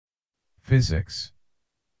Physics.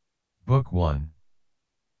 Book 1.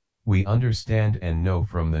 We understand and know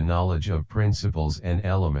from the knowledge of principles and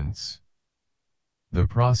elements. The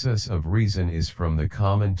process of reason is from the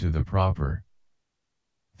common to the proper.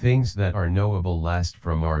 Things that are knowable last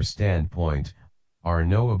from our standpoint, are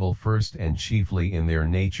knowable first and chiefly in their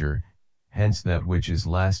nature, hence that which is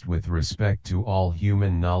last with respect to all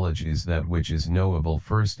human knowledge is that which is knowable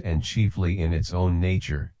first and chiefly in its own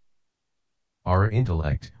nature. Our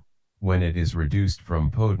intellect, when it is reduced from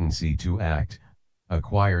potency to act,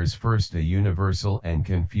 acquires first a universal and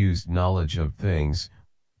confused knowledge of things,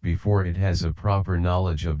 before it has a proper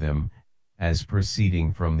knowledge of them, as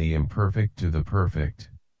proceeding from the imperfect to the perfect.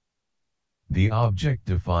 The object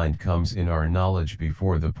defined comes in our knowledge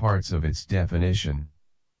before the parts of its definition.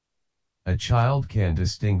 A child can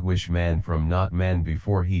distinguish man from not man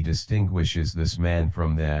before he distinguishes this man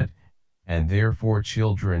from that, and therefore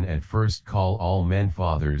children at first call all men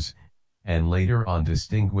fathers, and later on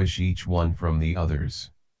distinguish each one from the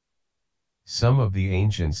others. Some of the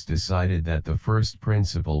ancients decided that the first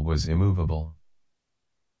principle was immovable.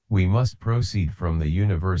 We must proceed from the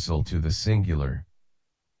universal to the singular.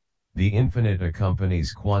 The infinite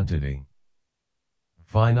accompanies quantity.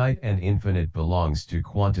 Finite and infinite belongs to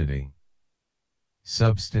quantity.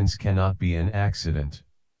 Substance cannot be an accident.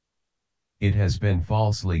 It has been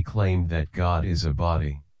falsely claimed that God is a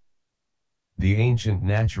body. The ancient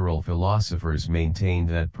natural philosophers maintained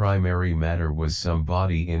that primary matter was some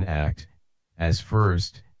body in act, as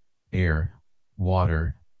first, air,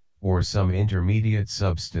 water, or some intermediate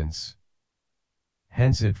substance.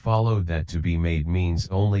 Hence it followed that to be made means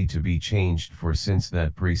only to be changed, for since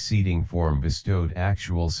that preceding form bestowed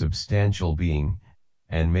actual substantial being,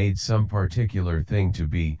 and made some particular thing to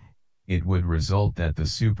be, it would result that the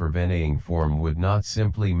supervening form would not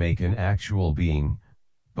simply make an actual being,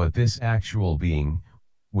 but this actual being,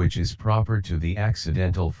 which is proper to the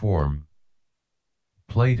accidental form.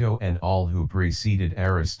 Plato and all who preceded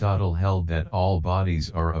Aristotle held that all bodies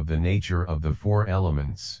are of the nature of the four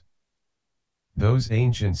elements. Those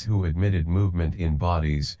ancients who admitted movement in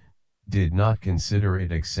bodies, did not consider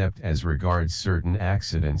it except as regards certain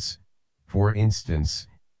accidents, for instance,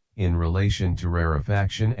 in relation to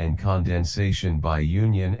rarefaction and condensation by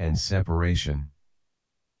union and separation.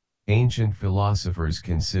 Ancient philosophers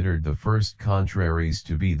considered the first contraries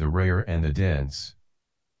to be the rare and the dense.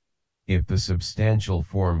 If the substantial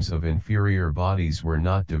forms of inferior bodies were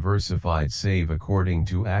not diversified save according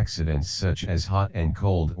to accidents such as hot and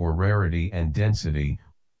cold or rarity and density,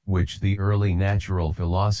 which the early natural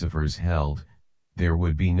philosophers held, there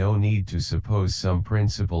would be no need to suppose some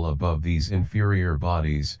principle above these inferior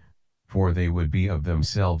bodies, for they would be of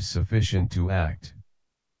themselves sufficient to act.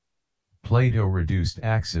 Plato reduced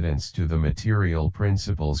accidents to the material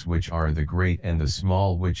principles which are the great and the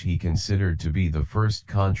small, which he considered to be the first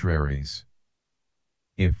contraries.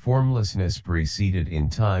 If formlessness preceded in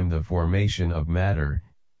time the formation of matter,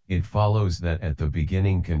 it follows that at the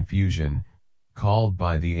beginning confusion, called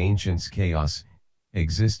by the ancients chaos,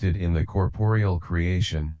 existed in the corporeal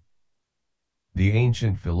creation. The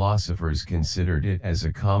ancient philosophers considered it as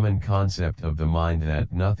a common concept of the mind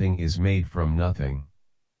that nothing is made from nothing.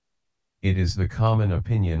 It is the common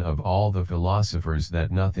opinion of all the philosophers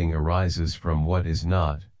that nothing arises from what is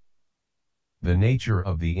not. The nature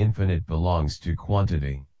of the infinite belongs to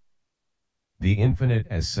quantity. The infinite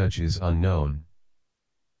as such is unknown.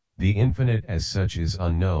 The infinite as such is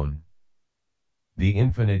unknown. The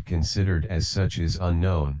infinite considered as such is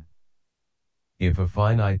unknown. If a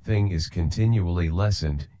finite thing is continually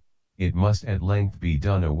lessened, it must at length be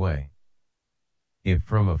done away. If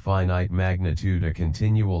from a finite magnitude a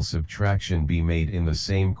continual subtraction be made in the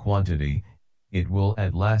same quantity, it will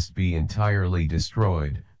at last be entirely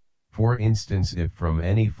destroyed. For instance, if from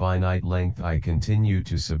any finite length I continue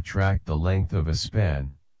to subtract the length of a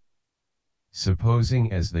span.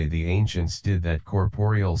 Supposing as they the ancients did that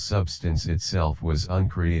corporeal substance itself was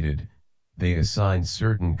uncreated, they assigned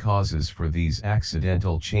certain causes for these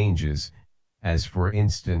accidental changes, as for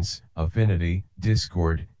instance, affinity,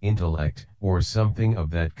 discord, intellect, or something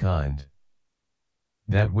of that kind.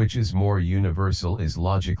 That which is more universal is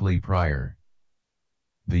logically prior.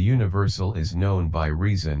 The universal is known by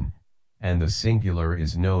reason, and the singular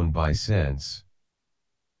is known by sense.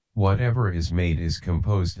 Whatever is made is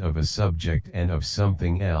composed of a subject and of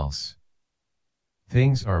something else.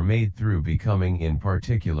 Things are made through becoming in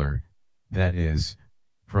particular, that is,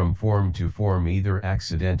 from form to form, either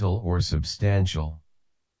accidental or substantial.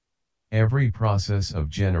 Every process of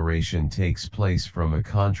generation takes place from a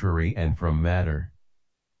contrary and from matter.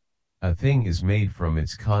 A thing is made from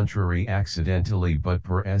its contrary accidentally but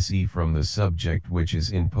per se from the subject which is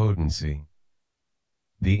in potency.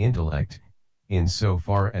 The intellect, in so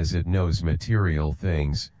far as it knows material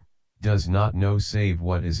things, does not know save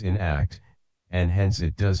what is in act, and hence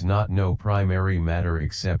it does not know primary matter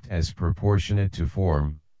except as proportionate to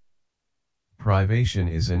form. Privation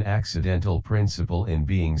is an accidental principle in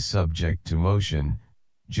being subject to motion,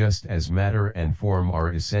 just as matter and form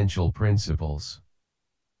are essential principles.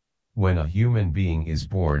 When a human being is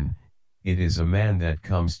born, it is a man that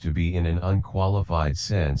comes to be in an unqualified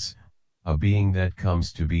sense, a being that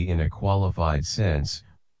comes to be in a qualified sense,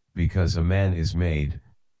 because a man is made,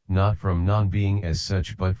 not from non-being as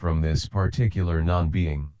such but from this particular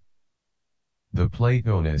non-being. The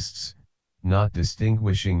Platonists, not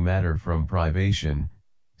distinguishing matter from privation,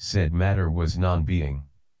 said matter was non-being.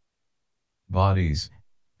 Bodies,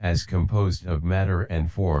 as composed of matter and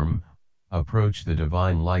form, approach the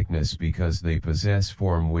divine likeness because they possess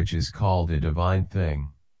form which is called a divine thing.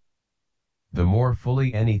 The more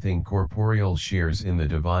fully anything corporeal shares in the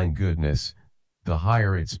divine goodness, the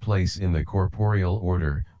higher its place in the corporeal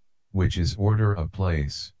order, which is order of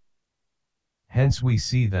place. Hence we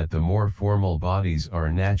see that the more formal bodies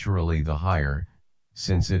are naturally the higher,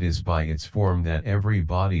 since it is by its form that every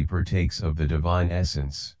body partakes of the divine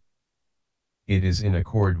essence. It is in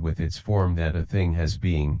accord with its form that a thing has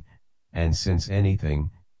being, and since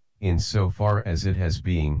anything, in so far as it has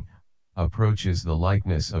being, approaches the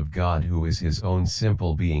likeness of God who is his own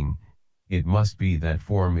simple being, it must be that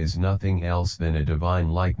form is nothing else than a divine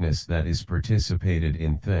likeness that is participated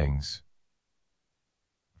in things.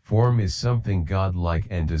 Form is something God-like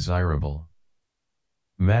and desirable.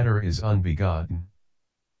 Matter is unbegotten.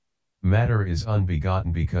 Matter is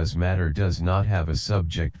unbegotten because matter does not have a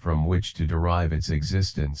subject from which to derive its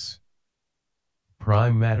existence.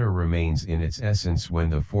 Prime matter remains in its essence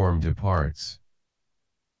when the form departs.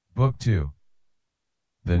 Book 2.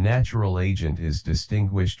 The natural agent is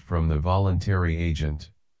distinguished from the voluntary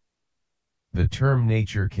agent. The term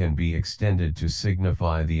nature can be extended to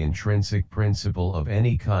signify the intrinsic principle of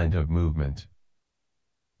any kind of movement.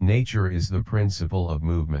 Nature is the principle of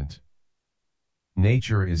movement.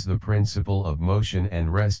 Nature is the principle of motion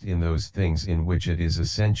and rest in those things in which it is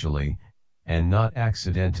essentially, and not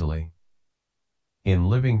accidentally. In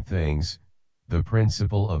living things, the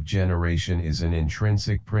principle of generation is an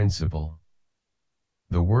intrinsic principle.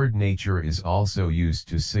 The word nature is also used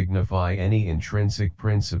to signify any intrinsic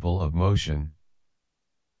principle of motion.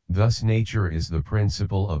 Thus nature is the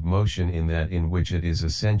principle of motion in that in which it is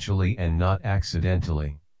essentially and not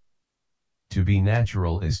accidentally. To be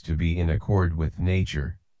natural is to be in accord with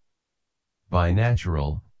nature. By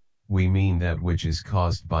natural, we mean that which is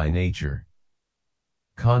caused by nature.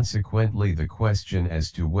 Consequently, the question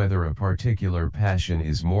as to whether a particular passion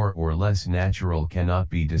is more or less natural cannot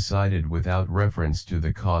be decided without reference to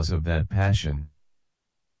the cause of that passion.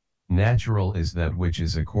 Natural is that which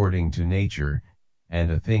is according to nature,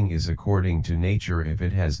 and a thing is according to nature if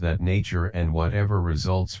it has that nature and whatever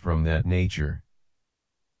results from that nature.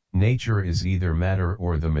 Nature is either matter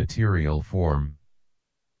or the material form.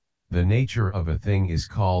 The nature of a thing is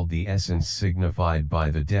called the essence signified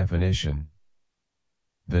by the definition.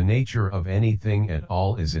 The nature of anything at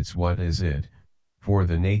all is its what is it, for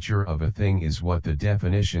the nature of a thing is what the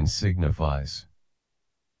definition signifies.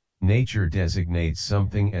 Nature designates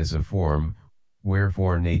something as a form,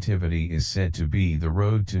 wherefore nativity is said to be the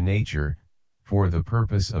road to nature, for the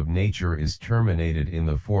purpose of nature is terminated in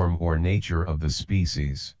the form or nature of the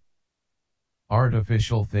species.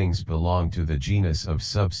 Artificial things belong to the genus of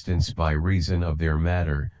substance by reason of their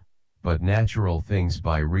matter, but natural things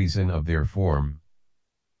by reason of their form.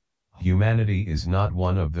 Humanity is not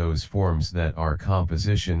one of those forms that are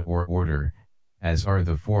composition or order, as are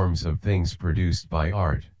the forms of things produced by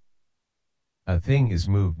art. A thing is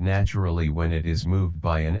moved naturally when it is moved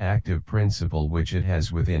by an active principle which it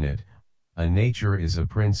has within it. A nature is a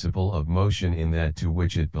principle of motion in that to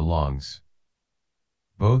which it belongs.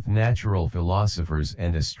 Both natural philosophers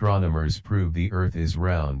and astronomers prove the earth is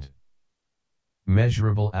round.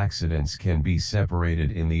 Measurable accidents can be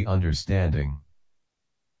separated in the understanding.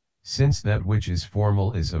 Since that which is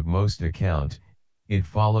formal is of most account, it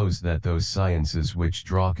follows that those sciences which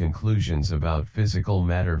draw conclusions about physical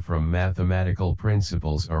matter from mathematical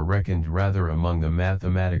principles are reckoned rather among the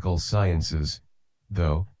mathematical sciences,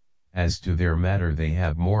 though, as to their matter they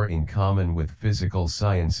have more in common with physical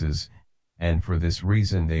sciences, and for this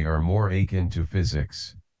reason they are more akin to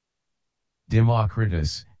physics.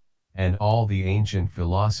 Democritus, and all the ancient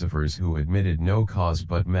philosophers who admitted no cause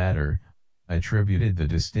but matter, attributed the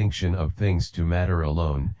distinction of things to matter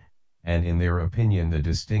alone, and in their opinion the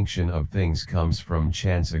distinction of things comes from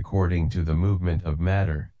chance according to the movement of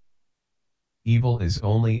matter. Evil is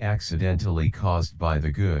only accidentally caused by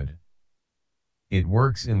the good. It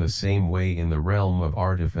works in the same way in the realm of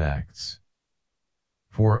artifacts.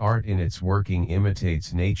 For art in its working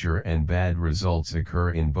imitates nature, and bad results occur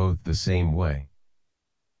in both the same way.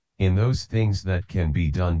 In those things that can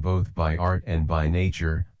be done both by art and by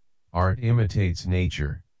nature, art imitates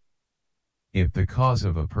nature. If the cause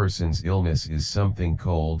of a person's illness is something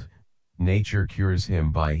cold, nature cures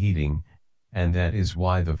him by heating, and that is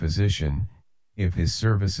why the physician, if his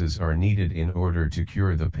services are needed in order to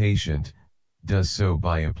cure the patient, does so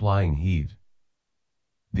by applying heat.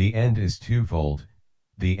 The end is twofold,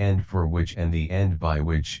 the end for which and the end by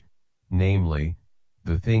which, namely,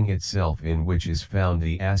 the thing itself in which is found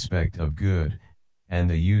the aspect of good, and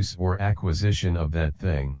the use or acquisition of that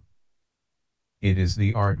thing. It is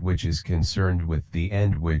the art which is concerned with the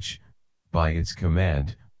end which, by its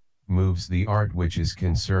command, moves the art which is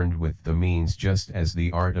concerned with the means, just as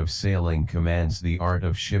the art of sailing commands the art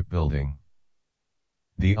of shipbuilding.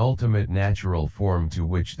 The ultimate natural form to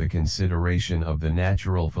which the consideration of the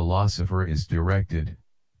natural philosopher is directed,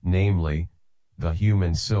 namely, the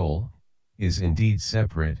human soul, is indeed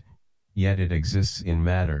separate, yet it exists in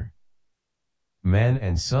matter. Man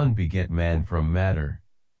and son beget man from matter.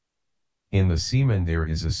 In the semen there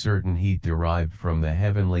is a certain heat derived from the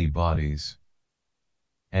heavenly bodies.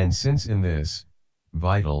 And since in this,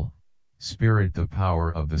 vital, spirit the power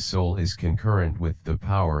of the soul is concurrent with the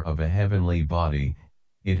power of a heavenly body,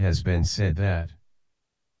 it has been said that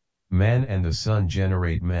man and the sun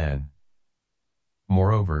generate man.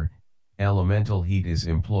 Moreover, elemental heat is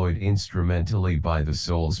employed instrumentally by the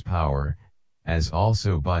soul's power, as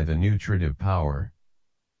also by the nutritive power.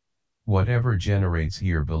 Whatever generates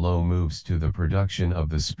here below moves to the production of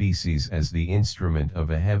the species as the instrument of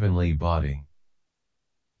a heavenly body.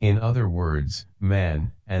 In other words,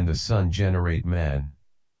 man and the sun generate man.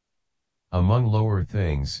 Among lower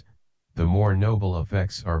things, the more noble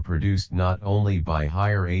effects are produced not only by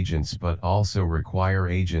higher agents but also require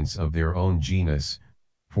agents of their own genus,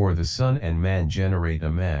 for the sun and man generate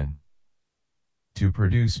a man. To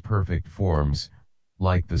produce perfect forms,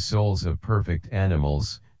 like the souls of perfect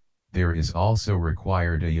animals, there is also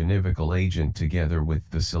required a univocal agent together with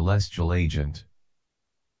the celestial agent.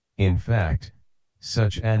 In fact,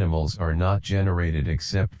 such animals are not generated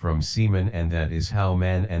except from semen, and that is how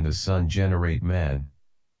man and the sun generate man.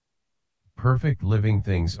 Perfect living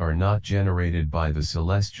things are not generated by the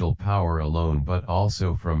celestial power alone but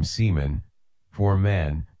also from semen, for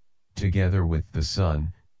man, together with the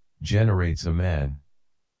sun, generates a man.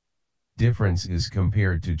 Difference is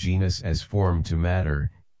compared to genus as form to matter,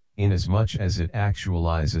 inasmuch as it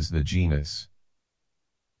actualizes the genus.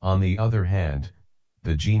 On the other hand,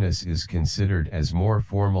 the genus is considered as more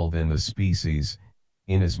formal than the species,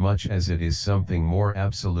 inasmuch as it is something more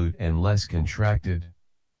absolute and less contracted.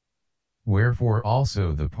 Wherefore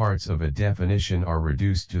also the parts of a definition are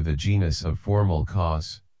reduced to the genus of formal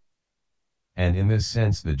cause. And in this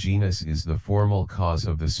sense the genus is the formal cause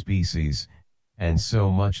of the species, and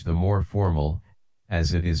so much the more formal,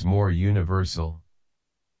 as it is more universal.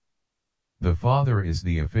 The Father is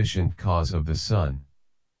the efficient cause of the Son.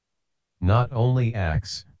 Not only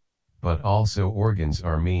acts, but also organs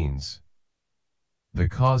are means. The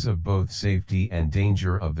cause of both safety and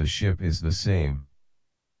danger of the ship is the same.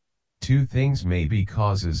 Two things may be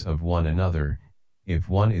causes of one another, if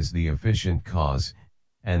one is the efficient cause,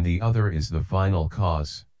 and the other is the final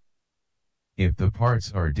cause. If the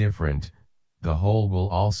parts are different, the whole will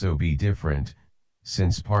also be different,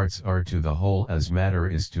 since parts are to the whole as matter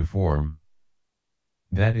is to form.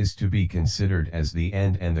 That is to be considered as the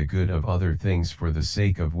end and the good of other things for the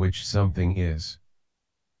sake of which something is.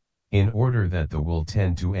 In order that the will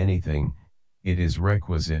tend to anything, it is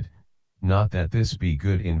requisite, not that this be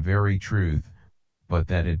good in very truth, but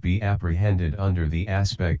that it be apprehended under the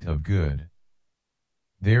aspect of good.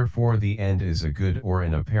 Therefore the end is a good or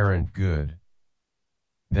an apparent good.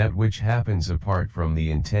 That which happens apart from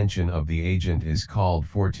the intention of the agent is called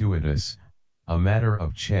fortuitous, a matter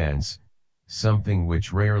of chance, something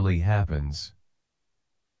which rarely happens.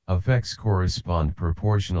 Effects correspond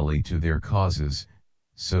proportionally to their causes,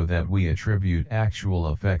 so that we attribute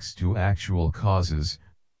actual effects to actual causes,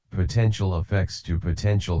 potential effects to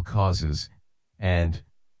potential causes, and,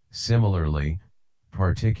 similarly,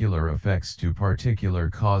 particular effects to particular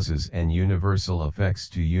causes and universal effects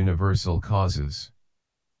to universal causes.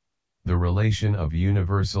 The relation of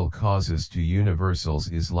universal causes to universals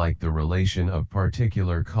is like the relation of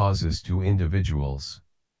particular causes to individuals.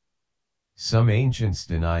 Some ancients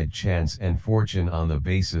denied chance and fortune on the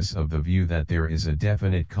basis of the view that there is a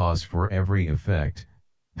definite cause for every effect,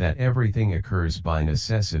 that everything occurs by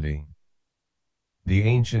necessity. The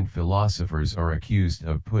ancient philosophers are accused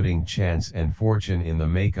of putting chance and fortune in the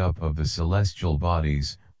makeup of the celestial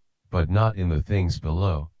bodies, but not in the things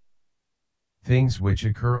below. Things which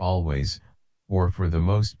occur always, or for the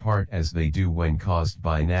most part as they do when caused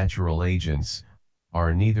by natural agents,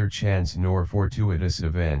 are neither chance nor fortuitous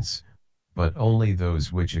events, but only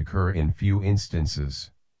those which occur in few instances.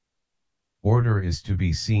 Order is to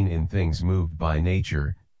be seen in things moved by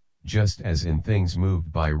nature, just as in things moved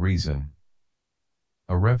by reason.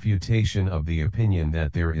 A refutation of the opinion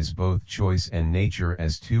that there is both choice and nature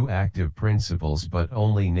as two active principles, but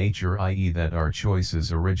only nature, i.e. that our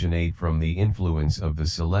choices originate from the influence of the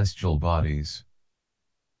celestial bodies.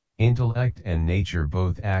 Intellect and nature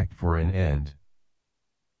both act for an end.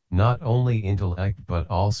 Not only intellect but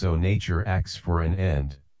also nature acts for an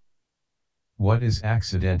end. What is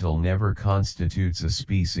accidental never constitutes a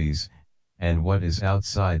species, and what is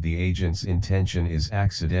outside the agent's intention is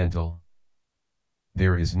accidental.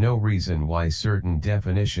 There is no reason why certain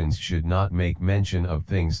definitions should not make mention of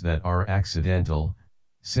things that are accidental,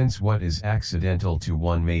 since what is accidental to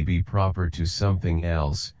one may be proper to something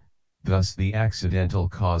else, thus the accidental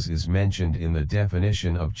cause is mentioned in the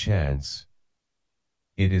definition of chance.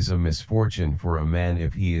 It is a misfortune for a man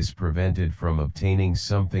if he is prevented from obtaining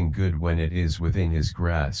something good when it is within his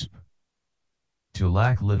grasp. To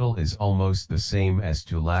lack little is almost the same as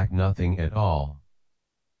to lack nothing at all.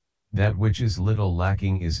 That which is little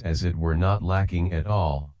lacking is as it were not lacking at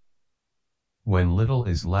all. When little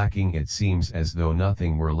is lacking, it seems as though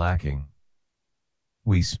nothing were lacking.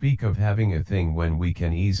 We speak of having a thing when we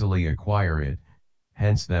can easily acquire it,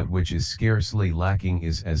 hence that which is scarcely lacking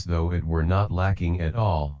is as though it were not lacking at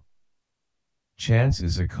all. Chance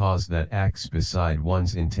is a cause that acts beside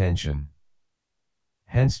one's intention.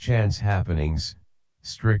 Hence chance happenings,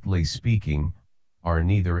 strictly speaking, are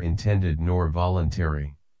neither intended nor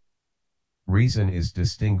voluntary. Reason is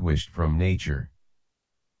distinguished from nature.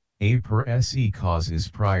 A per se cause is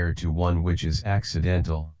prior to one which is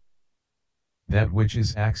accidental. That which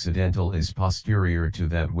is accidental is posterior to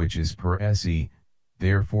that which is per se,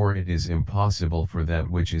 therefore it is impossible for that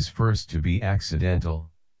which is first to be accidental.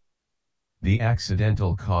 The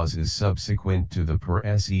accidental cause is subsequent to the per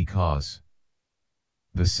se cause.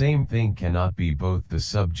 The same thing cannot be both the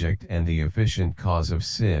subject and the efficient cause of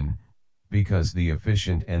sin, because the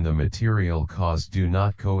efficient and the material cause do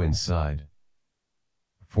not coincide.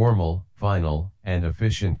 Formal, final, and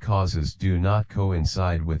efficient causes do not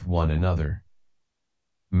coincide with one another.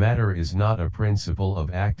 Matter is not a principle of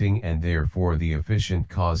acting, and therefore the efficient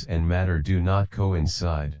cause and matter do not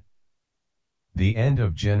coincide. The end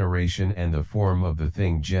of generation and the form of the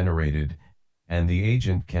thing generated, and the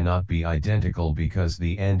agent cannot be identical because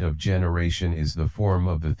the end of generation is the form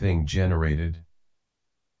of the thing generated.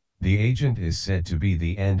 The agent is said to be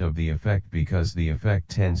the end of the effect because the effect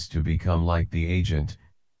tends to become like the agent,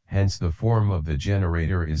 hence the form of the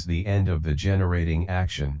generator is the end of the generating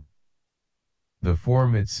action. The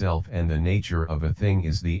form itself and the nature of a thing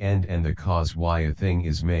is the end and the cause why a thing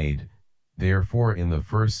is made, therefore in the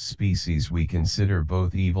first species we consider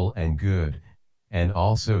both evil and good, and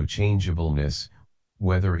also changeableness,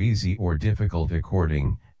 whether easy or difficult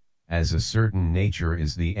according, as a certain nature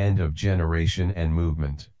is the end of generation and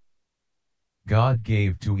movement. God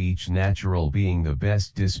gave to each natural being the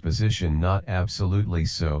best disposition, not absolutely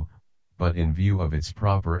so, but in view of its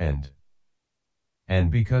proper end. And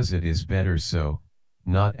because it is better so,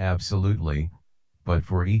 not absolutely, but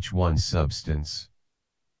for each one's substance.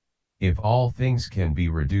 If all things can be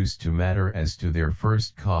reduced to matter as to their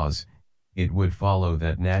first cause, it would follow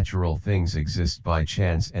that natural things exist by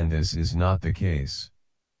chance, and this is not the case.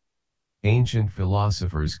 Ancient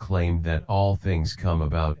philosophers claimed that all things come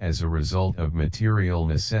about as a result of material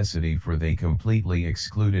necessity, for they completely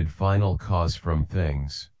excluded final cause from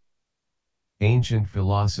things. Ancient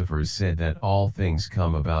philosophers said that all things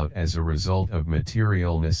come about as a result of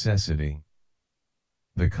material necessity.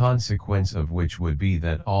 The consequence of which would be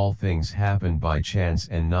that all things happen by chance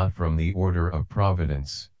and not from the order of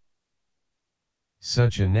providence.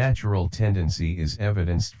 Such a natural tendency is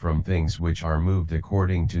evidenced from things which are moved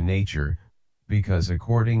according to nature, because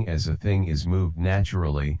according as a thing is moved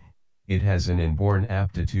naturally, it has an inborn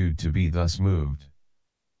aptitude to be thus moved.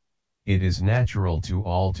 It is natural to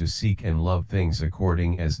all to seek and love things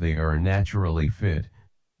according as they are naturally fit,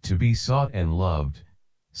 to be sought and loved,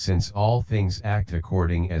 since all things act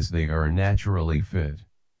according as they are naturally fit.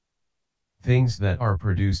 Things that are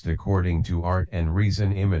produced according to art and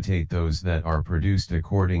reason imitate those that are produced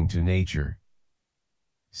according to nature.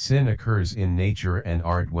 Sin occurs in nature and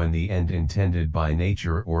art when the end intended by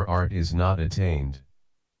nature or art is not attained.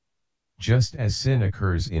 Just as sin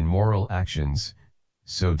occurs in moral actions,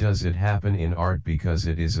 so does it happen in art, because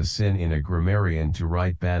it is a sin in a grammarian to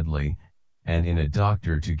write badly, and in a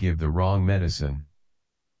doctor to give the wrong medicine.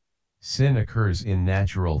 Sin occurs in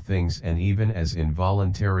natural things and even as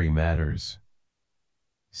involuntary matters.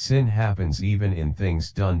 Sin happens even in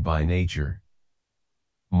things done by nature.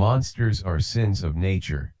 Monsters are sins of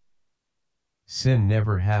nature. Sin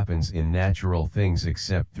never happens in natural things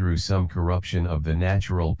except through some corruption of the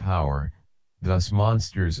natural power, thus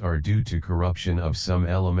monsters are due to corruption of some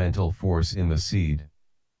elemental force in the seed.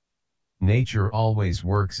 Nature always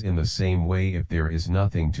works in the same way if there is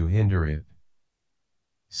nothing to hinder it.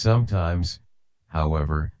 Sometimes,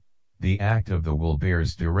 however, the act of the will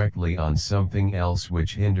bears directly on something else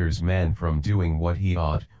which hinders man from doing what he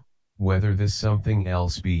ought, whether this something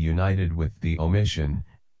else be united with the omission,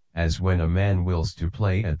 as when a man wills to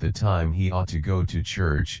play at the time he ought to go to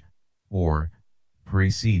church, or,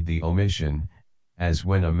 precede the omission, as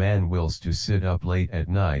when a man wills to sit up late at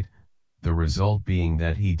night, the result being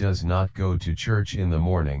that he does not go to church in the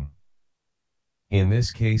morning. In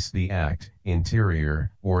this case the act,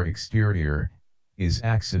 interior or exterior, is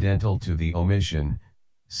accidental to the omission,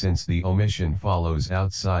 since the omission follows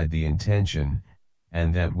outside the intention,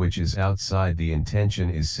 and that which is outside the intention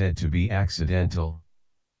is said to be accidental.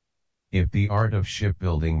 If the art of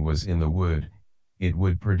shipbuilding was in the wood, it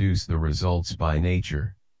would produce the results by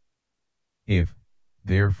nature. If,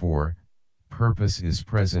 therefore, purpose is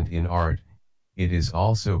present in art, it is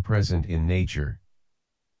also present in nature.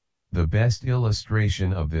 The best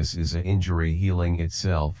illustration of this is an injury healing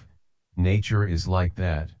itself. Nature is like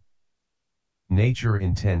that. Nature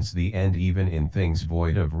intends the end even in things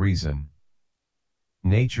void of reason.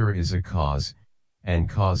 Nature is a cause, and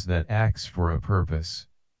cause that acts for a purpose.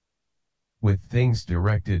 With things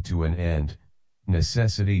directed to an end,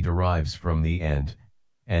 necessity derives from the end,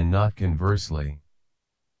 and not conversely.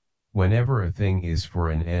 Whenever a thing is for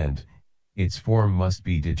an end, its form must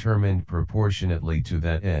be determined proportionately to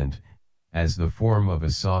that end, as the form of a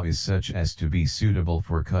saw is such as to be suitable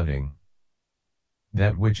for cutting.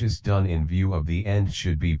 That which is done in view of the end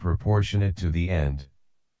should be proportionate to the end.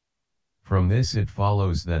 From this it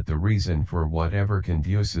follows that the reason for whatever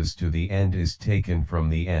conduces to the end is taken from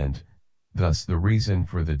the end, thus the reason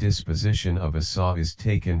for the disposition of a saw is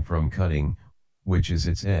taken from cutting, which is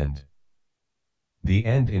its end. The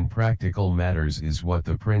end in practical matters is what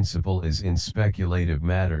the principle is in speculative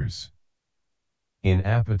matters. In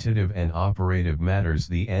appetitive and operative matters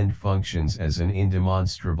the end functions as an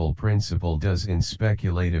indemonstrable principle does in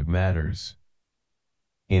speculative matters.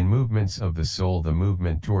 In movements of the soul the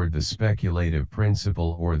movement toward the speculative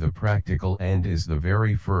principle or the practical end is the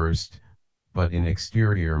very first, but in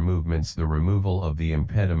exterior movements the removal of the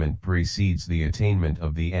impediment precedes the attainment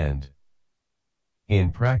of the end.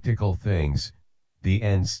 In practical things, the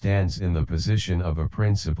end stands in the position of a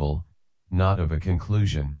principle, not of a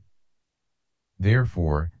conclusion.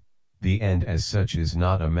 Therefore, the end as such is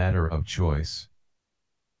not a matter of choice.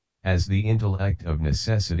 As the intellect of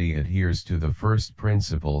necessity adheres to the first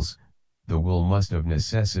principles, the will must of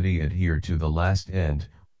necessity adhere to the last end,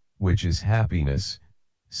 which is happiness,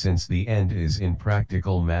 since the end is in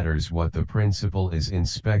practical matters what the principle is in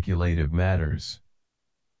speculative matters.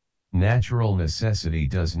 Natural necessity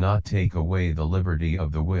does not take away the liberty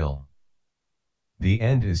of the will. The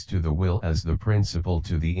end is to the will as the principle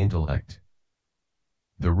to the intellect.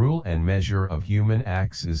 The rule and measure of human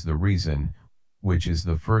acts is the reason, which is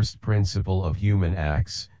the first principle of human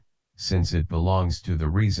acts, since it belongs to the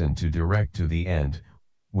reason to direct to the end,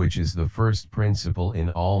 which is the first principle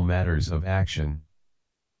in all matters of action.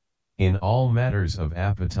 In all matters of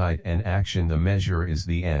appetite and action the measure is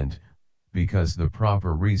the end, because the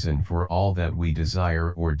proper reason for all that we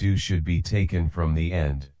desire or do should be taken from the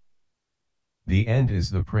end. The end is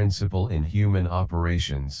the principle in human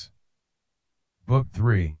operations. Book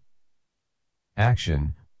 3.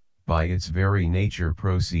 Action, by its very nature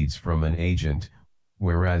proceeds from an agent,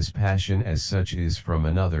 whereas passion as such is from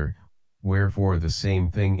another, wherefore the same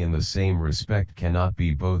thing in the same respect cannot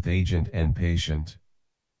be both agent and patient.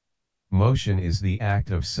 Motion is the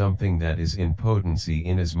act of something that is in potency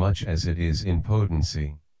inasmuch as it is in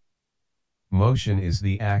potency. Motion is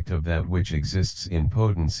the act of that which exists in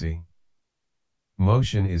potency.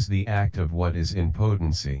 Motion is the act of what is in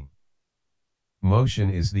potency. Motion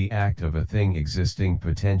is the act of a thing existing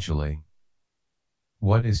potentially.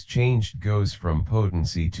 What is changed goes from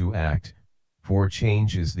potency to act, for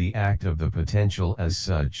change is the act of the potential as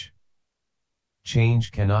such.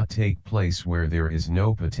 Change cannot take place where there is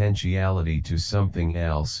no potentiality to something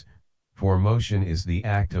else, for motion is the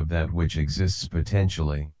act of that which exists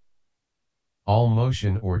potentially. All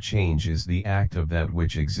motion or change is the act of that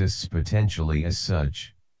which exists potentially as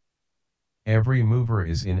such. Every mover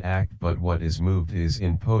is in act, but what is moved is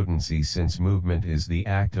in potency, since movement is the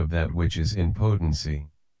act of that which is in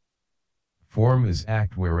potency. Form is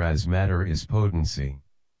act, whereas matter is potency.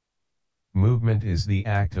 Movement is the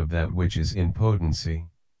act of that which is in potency.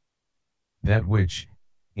 That which,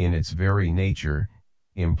 in its very nature,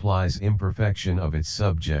 implies imperfection of its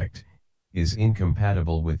subject, is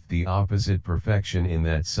incompatible with the opposite perfection in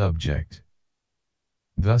that subject.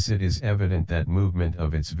 Thus it is evident that movement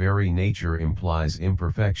of its very nature implies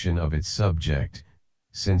imperfection of its subject,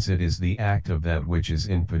 since it is the act of that which is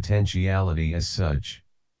in potentiality as such.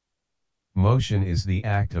 Motion is the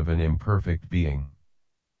act of an imperfect being.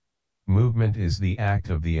 Movement is the act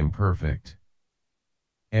of the imperfect.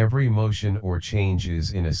 Every motion or change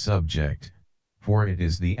is in a subject, for it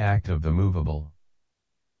is the act of the movable.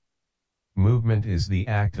 Movement is the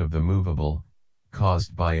act of the movable,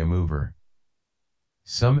 caused by a mover.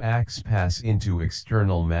 Some acts pass into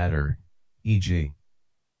external matter, e.g.,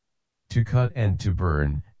 to cut and to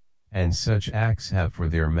burn, and such acts have for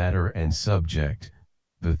their matter and subject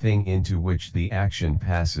the thing into which the action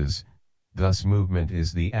passes. Thus movement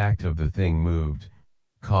is the act of the thing moved,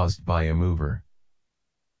 caused by a mover.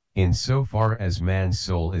 In so far as man's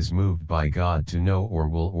soul is moved by God to know or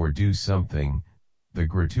will or do something, the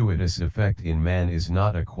gratuitous effect in man is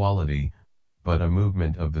not a quality, but a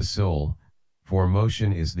movement of the soul, for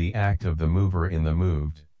motion is the act of the mover in the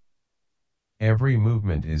moved. Every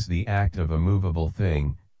movement is the act of a movable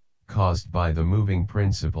thing, caused by the moving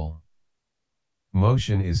principle.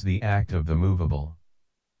 Motion is the act of the movable.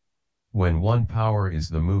 When one power is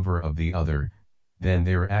the mover of the other, then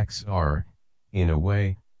their acts are, in a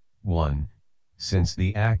way, one, since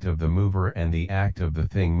the act of the mover and the act of the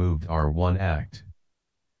thing moved are one act.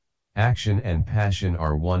 Action and passion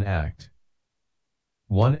are one act.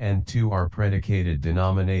 1 and 2 are predicated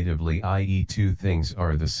denominatively, i.e., two things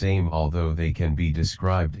are the same although they can be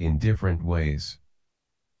described in different ways.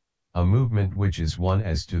 A movement which is one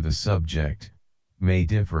as to the subject, may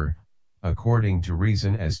differ, according to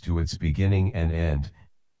reason, as to its beginning and end,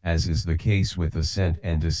 as is the case with ascent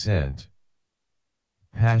and descent.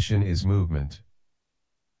 Passion is movement.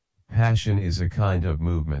 Passion is a kind of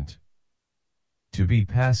movement. To be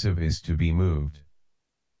passive is to be moved.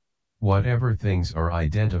 Whatever things are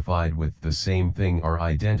identified with the same thing are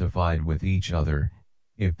identified with each other,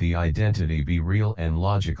 if the identity be real and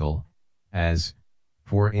logical, as,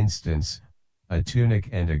 for instance, a tunic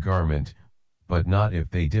and a garment, but not if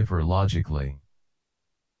they differ logically.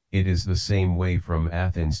 It is the same way from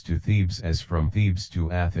Athens to Thebes as from Thebes to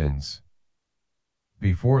Athens.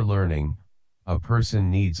 Before learning, a person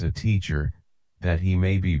needs a teacher, that he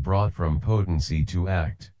may be brought from potency to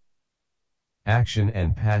act. Action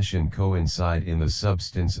and passion coincide in the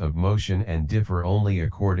substance of motion and differ only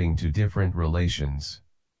according to different relations.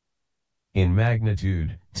 In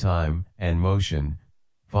magnitude, time, and motion,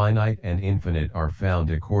 finite and infinite are found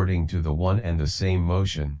according to the one and the same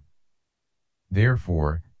motion.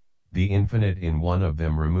 Therefore, the infinite in one of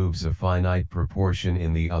them removes a finite proportion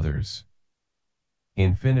in the others.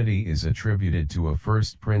 Infinity is attributed to a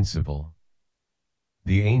first principle.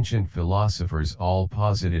 The ancient philosophers all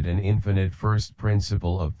posited an infinite first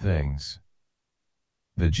principle of things.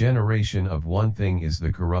 The generation of one thing is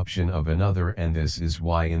the corruption of another, and this is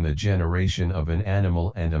why in the generation of an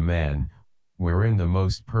animal and a man, wherein the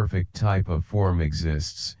most perfect type of form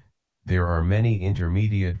exists, there are many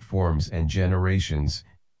intermediate forms and generations,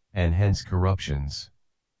 and hence corruptions.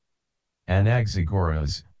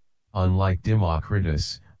 Anaxagoras, unlike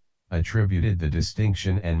Democritus, attributed the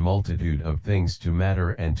distinction and multitude of things to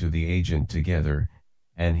matter and to the agent together,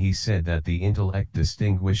 and he said that the intellect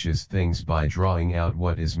distinguishes things by drawing out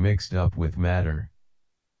what is mixed up with matter.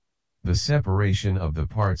 The separation of the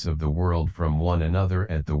parts of the world from one another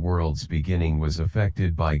at the world's beginning was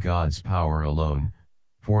effected by God's power alone,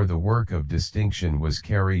 for the work of distinction was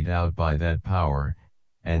carried out by that power,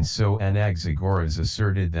 and so Anaxagoras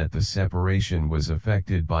asserted that the separation was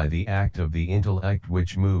effected by the act of the intellect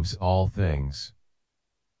which moves all things.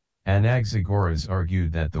 Anaxagoras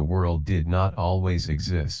argued that the world did not always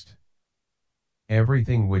exist.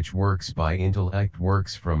 Everything which works by intellect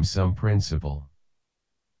works from some principle.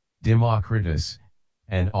 Democritus,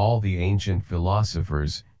 and all the ancient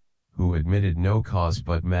philosophers, who admitted no cause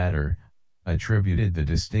but matter, attributed the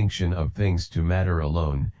distinction of things to matter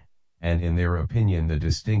alone, and in their opinion the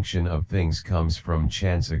distinction of things comes from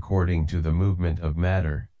chance according to the movement of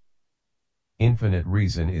matter. Infinite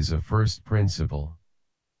reason is a first principle.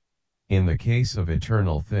 In the case of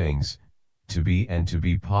eternal things, to be and to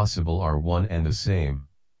be possible are one and the same.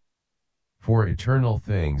 For eternal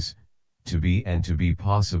things, to be and to be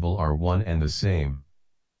possible are one and the same.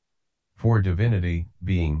 For divinity,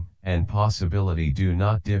 being, and possibility do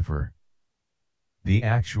not differ. The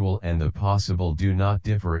actual and the possible do not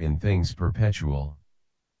differ in things perpetual.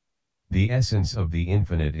 The essence of the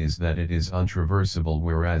infinite is that it is untraversable,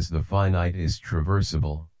 whereas the finite is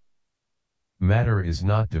traversable. Matter is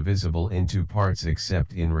not divisible into parts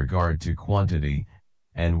except in regard to quantity,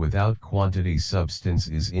 and without quantity substance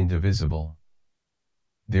is indivisible.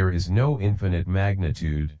 There is no infinite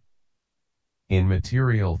magnitude. In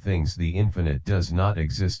material things the infinite does not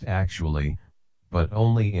exist actually, but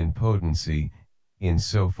only in potency, in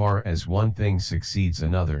so far as one thing succeeds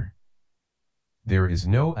another. There is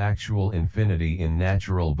no actual infinity in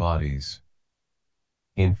natural bodies.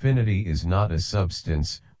 Infinity is not a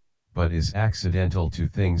substance, but is accidental to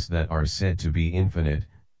things that are said to be infinite,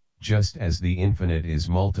 just as the infinite is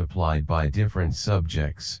multiplied by different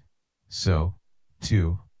subjects, so,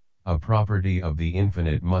 too, a property of the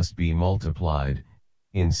infinite must be multiplied,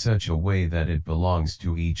 in such a way that it belongs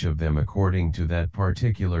to each of them according to that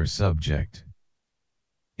particular subject.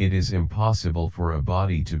 It is impossible for a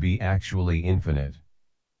body to be actually infinite.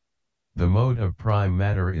 The mode of prime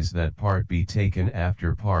matter is that part be taken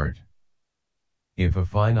after part. If a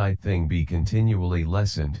finite thing be continually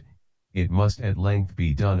lessened, it must at length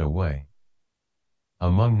be done away.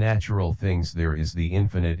 Among natural things there is the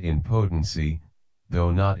infinite in potency,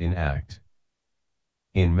 though not in act.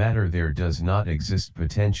 In matter there does not exist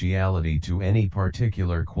potentiality to any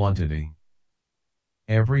particular quantity.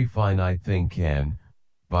 Every finite thing can,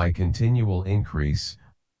 by continual increase,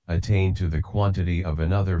 attain to the quantity of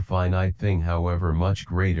another finite thing however much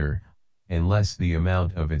greater, unless the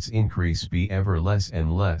amount of its increase be ever less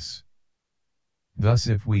and less. Thus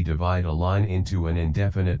if we divide a line into an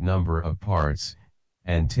indefinite number of parts,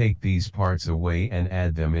 and take these parts away and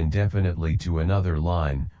add them indefinitely to another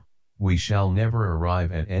line, we shall never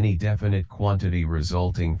arrive at any definite quantity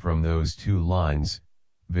resulting from those two lines,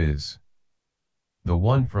 viz. the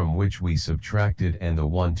one from which we subtracted and the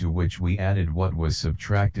one to which we added what was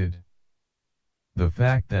subtracted. The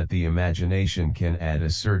fact that the imagination can add a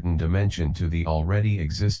certain dimension to the already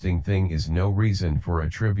existing thing is no reason for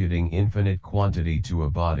attributing infinite quantity to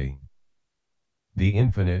a body. The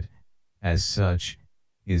infinite, as such,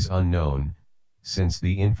 is unknown, since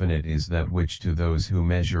the infinite is that which to those who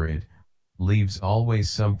measure it, leaves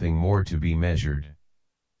always something more to be measured.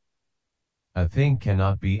 A thing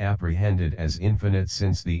cannot be apprehended as infinite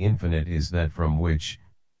since the infinite is that from which,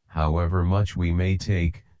 however much we may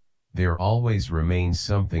take, there always remains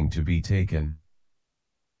something to be taken.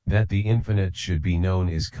 That the infinite should be known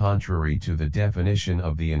is contrary to the definition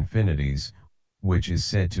of the infinities, which is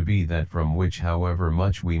said to be that from which however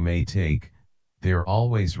much we may take, there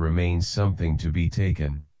always remains something to be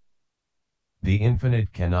taken. The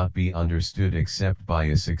infinite cannot be understood except by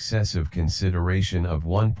a successive consideration of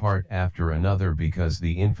one part after another, because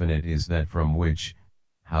the infinite is that from which,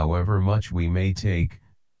 however much we may take,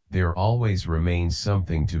 there always remains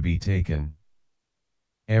something to be taken.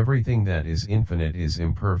 Everything that is infinite is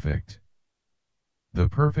imperfect. The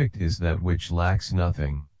perfect is that which lacks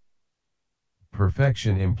nothing.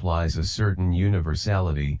 Perfection implies a certain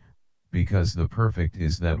universality, because the perfect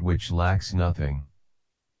is that which lacks nothing.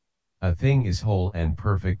 A thing is whole and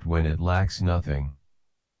perfect when it lacks nothing.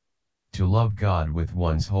 To love God with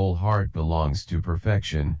one's whole heart belongs to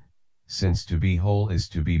perfection, since to be whole is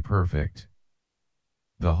to be perfect.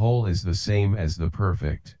 The whole is the same as the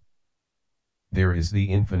perfect. There is the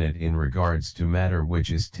infinite in regards to matter which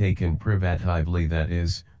is taken privatively, that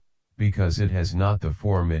is, because it has not the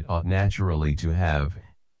form it ought naturally to have,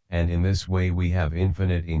 and in this way we have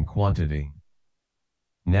infinite in quantity.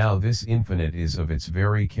 Now this infinite is of its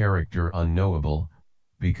very character unknowable,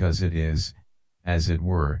 because it is, as it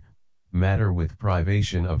were, matter with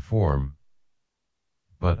privation of form.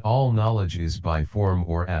 But all knowledge is by form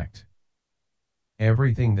or act.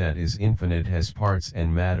 Everything that is infinite has parts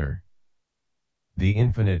and matter. The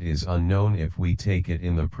infinite is unknown if we take it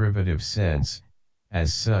in the privative sense,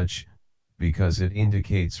 as such, because it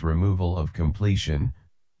indicates removal of completion,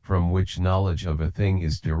 from which knowledge of a thing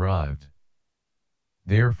is derived.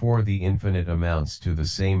 Therefore the infinite amounts to the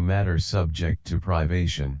same matter subject to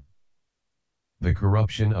privation. The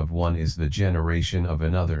corruption of one is the generation of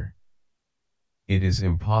another. It is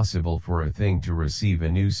impossible for a thing to receive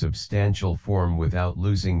a new substantial form without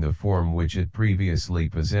losing the form which it previously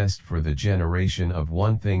possessed, for the generation of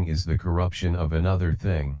one thing is the corruption of another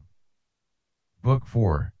thing. Book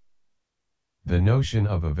 4. The notion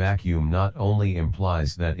of a vacuum not only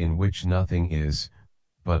implies that in which nothing is,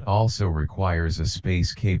 but also requires a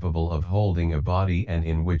space capable of holding a body and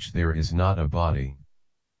in which there is not a body.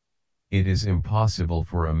 It is impossible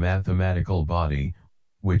for a mathematical body,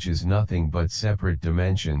 which is nothing but separate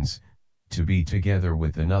dimensions, to be together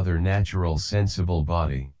with another natural sensible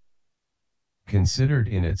body. Considered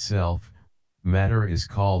in itself, matter is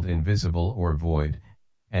called invisible or void,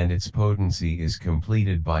 and its potency is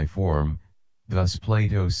completed by form. Thus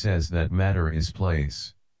Plato says that matter is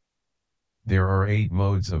place. There are 8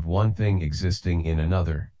 modes of one thing existing in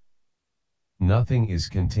another. Nothing is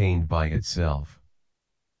contained by itself.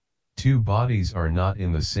 2 bodies are not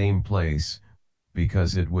in the same place,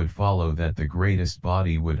 because it would follow that the greatest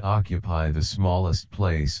body would occupy the smallest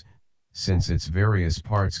place, since its various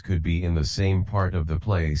parts could be in the same part of the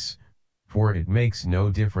place, for it makes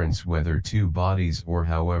no difference whether 2 bodies or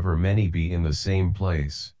however many be in the same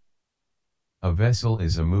place. A vessel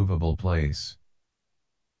is a movable place.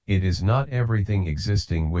 It is not everything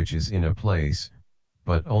existing which is in a place,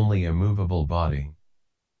 but only a movable body.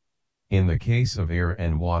 In the case of air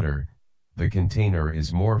and water, the container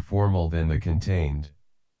is more formal than the contained.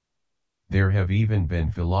 There have even been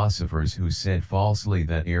philosophers who said falsely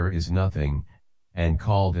that air is nothing, and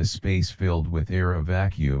called a space filled with air a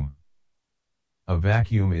vacuum. A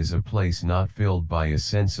vacuum is a place not filled by a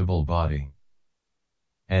sensible body.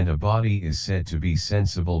 And a body is said to be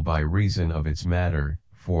sensible by reason of its matter,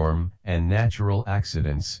 form, and natural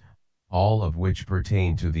accidents, all of which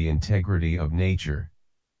pertain to the integrity of nature.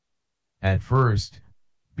 At first,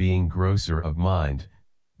 being grosser of mind,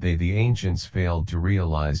 the ancients failed to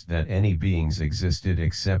realize that any beings existed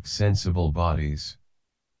except sensible bodies.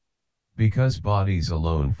 Because bodies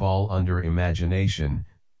alone fall under imagination,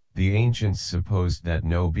 the ancients supposed that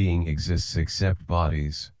no being exists except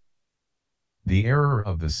bodies. The error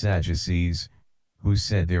of the Sadducees, who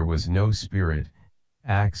said there was no spirit,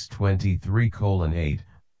 Acts 23:8,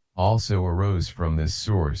 also arose from this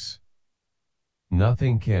source.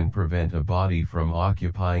 Nothing can prevent a body from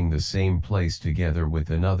occupying the same place together with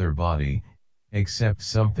another body, except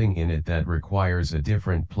something in it that requires a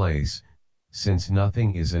different place, since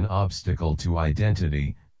nothing is an obstacle to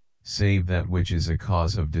identity, save that which is a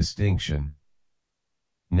cause of distinction.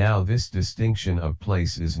 Now this distinction of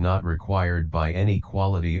place is not required by any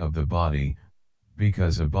quality of the body,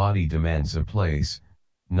 because a body demands a place,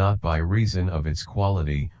 not by reason of its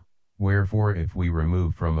quality. Wherefore if we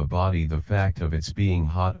remove from a body the fact of its being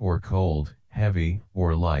hot or cold, heavy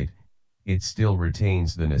or light, it still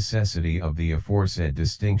retains the necessity of the aforesaid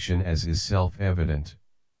distinction, as is self-evident.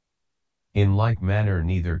 In like manner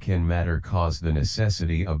neither can matter cause the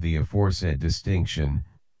necessity of the aforesaid distinction,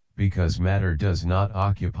 because matter does not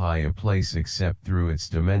occupy a place except through its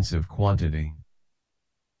dimensive quantity.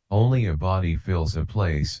 Only a body fills a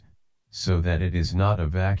place, so that it is not a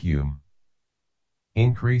vacuum.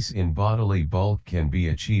 Increase in bodily bulk can be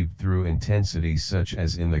achieved through intensity, such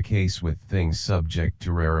as in the case with things subject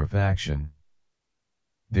to rarefaction.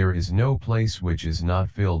 There is no place which is not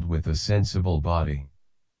filled with a sensible body.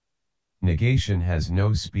 Negation has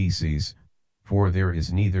no species, for there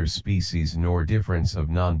is neither species nor difference of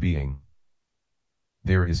non-being.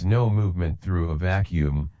 There is no movement through a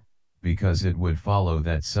vacuum, because it would follow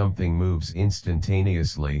that something moves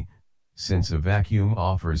instantaneously, since a vacuum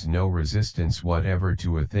offers no resistance whatever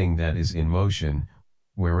to a thing that is in motion,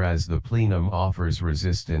 whereas the plenum offers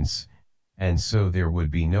resistance, and so there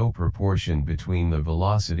would be no proportion between the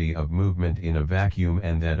velocity of movement in a vacuum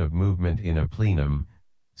and that of movement in a plenum,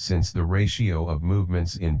 since the ratio of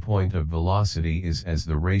movements in point of velocity is as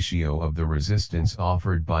the ratio of the resistance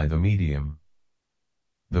offered by the medium.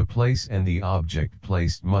 The place and the object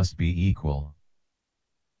placed must be equal.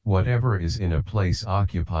 Whatever is in a place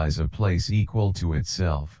occupies a place equal to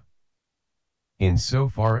itself. In so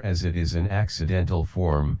far as it is an accidental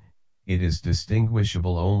form, it is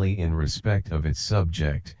distinguishable only in respect of its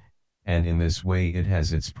subject, and in this way it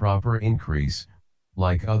has its proper increase,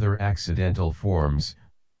 like other accidental forms,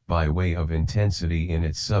 by way of intensity in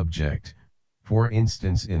its subject, for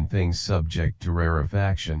instance in things subject to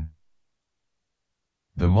rarefaction.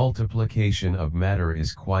 The multiplication of matter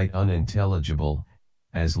is quite unintelligible,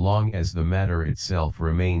 as long as the matter itself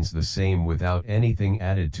remains the same without anything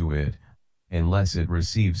added to it, unless it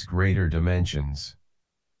receives greater dimensions.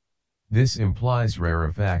 This implies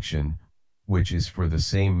rarefaction, which is for the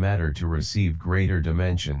same matter to receive greater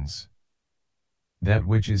dimensions. That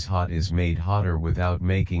which is hot is made hotter without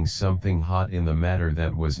making something hot in the matter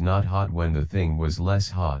that was not hot when the thing was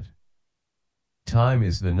less hot. Time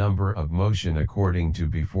is the number of motion according to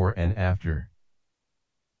before and after.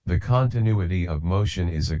 The continuity of motion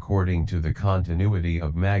is according to the continuity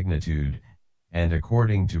of magnitude, and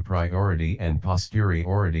according to priority and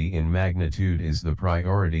posteriority in magnitude is the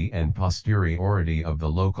priority and posteriority of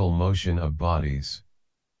the local motion of bodies.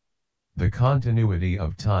 The continuity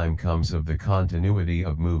of time comes of the continuity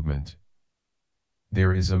of movement.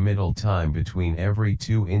 There is a middle time between every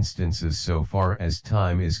two instances so far as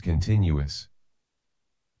time is continuous.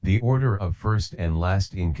 The order of first and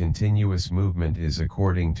last in continuous movement is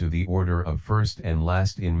according to the order of first and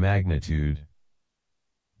last in magnitude.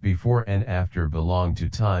 Before and after belong to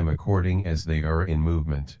time according as they are in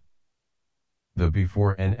movement. The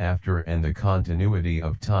before and after and the continuity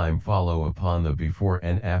of time follow upon the before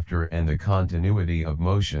and after and the continuity of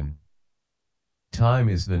motion. Time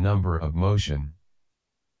is the number of motion.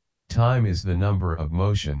 Time is the number of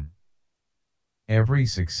motion. Every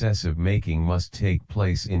successive making must take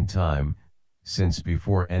place in time, since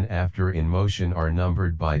before and after in motion are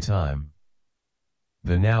numbered by time.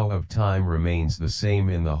 The now of time remains the same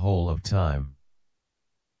in the whole of time.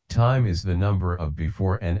 Time is the number of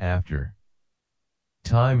before and after.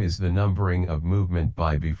 Time is the numbering of movement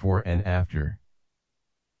by before and after.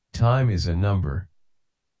 Time is a number.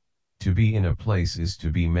 To be in a place is to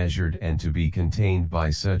be measured and to be contained by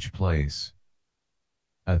such place.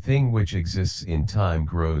 A thing which exists in time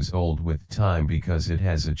grows old with time because it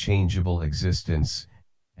has a changeable existence,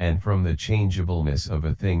 and from the changeableness of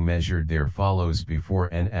a thing measured there follows before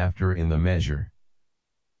and after in the measure.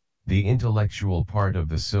 The intellectual part of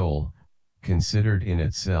the soul, considered in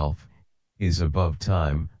itself, is above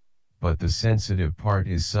time, but the sensitive part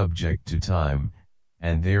is subject to time,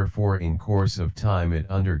 and therefore in course of time it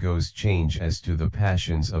undergoes change as to the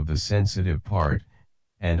passions of the sensitive part,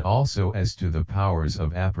 and also as to the powers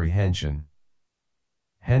of apprehension.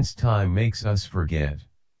 Hence time makes us forget.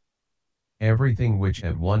 Everything which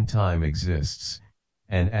at one time exists,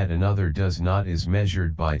 and at another does not is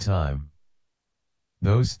measured by time.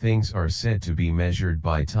 Those things are said to be measured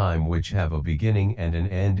by time which have a beginning and an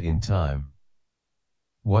end in time.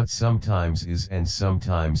 What sometimes is and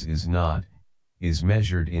sometimes is not, is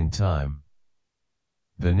measured in time.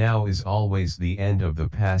 The now is always the end of the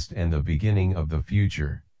past and the beginning of the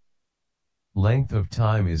future. Length of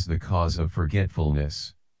time is the cause of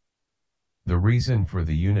forgetfulness. The reason for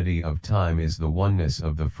the unity of time is the oneness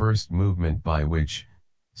of the first movement by which,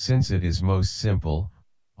 since it is most simple,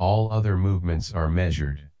 all other movements are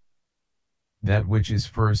measured. That which is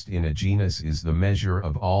first in a genus is the measure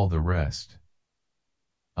of all the rest.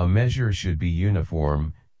 A measure should be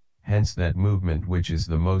uniform, hence that movement which is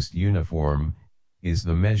the most uniform, is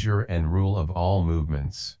the measure and rule of all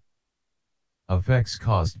movements. Effects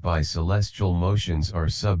caused by celestial motions are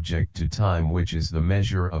subject to time which is the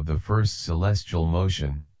measure of the first celestial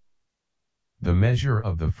motion. The measure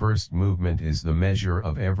of the first movement is the measure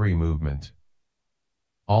of every movement.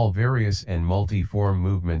 All various and multiform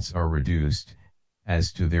movements are reduced,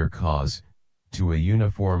 as to their cause, to a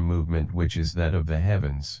uniform movement which is that of the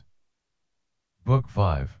heavens. Book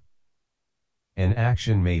 5. An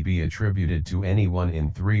action may be attributed to anyone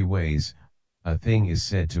in three ways. A thing is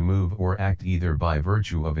said to move or act either by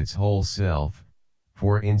virtue of its whole self,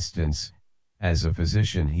 for instance, as a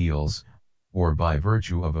physician heals, or by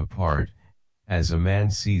virtue of a part, as a man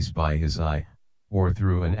sees by his eye, or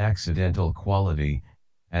through an accidental quality,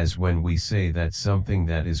 as when we say that something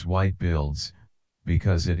that is white builds,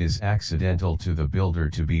 because it is accidental to the builder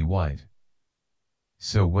to be white.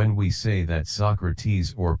 So when we say that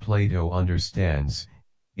Socrates or Plato understands,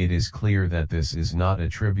 it is clear that this is not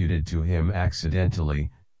attributed to him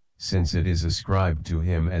accidentally, since it is ascribed to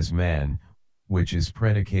him as man, which is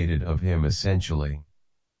predicated of him essentially.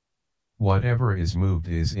 Whatever is moved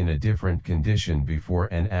is in a different condition before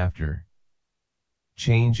and after.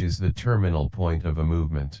 Change is the terminal point of a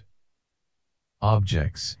movement.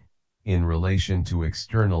 Objects, in relation to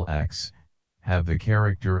external acts, have the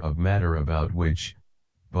character of matter about which,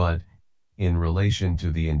 but, in relation to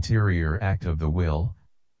the interior act of the will,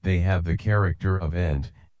 they have the character of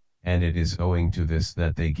end, and it is owing to this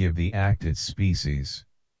that they give the act its species.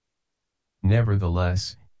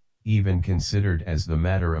 Nevertheless, even considered as the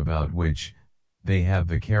matter about which, they have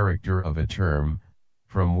the character of a term,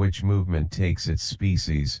 from which movement takes its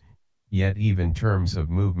species, yet even terms of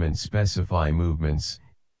movement specify movements,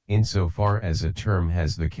 insofar as a term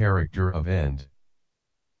has the character of end.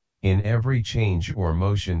 In every change or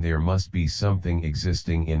motion there must be something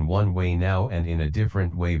existing in one way now and in a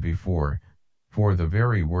different way before, for the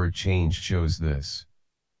very word change shows this.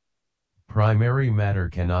 Primary matter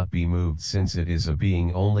cannot be moved since it is a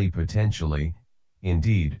being only potentially,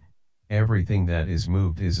 indeed, everything that is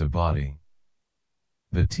moved is a body.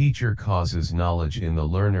 The teacher causes knowledge in the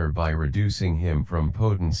learner by reducing him from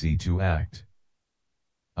potency to act.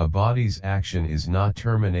 A body's action is not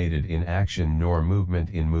terminated in action nor movement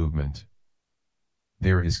in movement.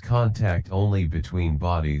 There is contact only between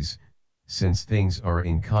bodies, since things are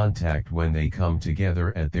in contact when they come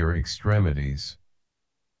together at their extremities.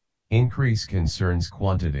 Increase concerns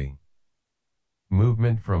quantity.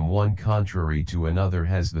 Movement from one contrary to another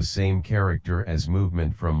has the same character as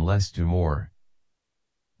movement from less to more.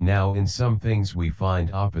 Now in some things we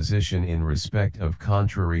find opposition in respect of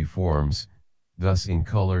contrary forms, thus in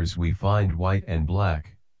colors we find white and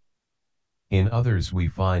black. In others we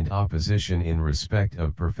find opposition in respect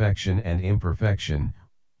of perfection and imperfection,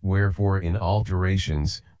 wherefore in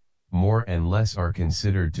alterations, more and less are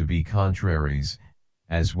considered to be contraries,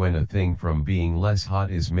 as when a thing from being less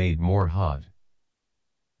hot is made more hot.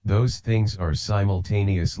 Those things are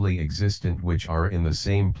simultaneously existent which are in the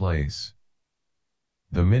same place.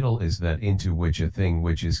 The middle is that into which a thing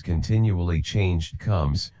which is continually changed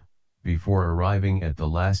comes, before arriving at the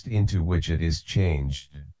last into which it is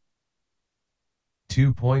changed.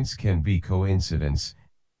 2 points can be coincidence,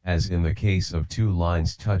 as in the case of two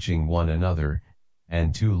lines touching one another,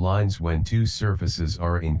 and two lines when two surfaces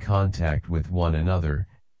are in contact with one another,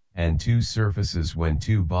 and two surfaces when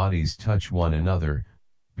two bodies touch one another,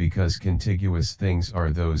 because contiguous things are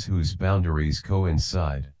those whose boundaries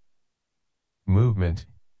coincide. Movement,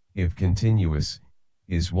 if continuous,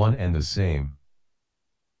 is one and the same.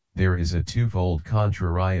 There is a twofold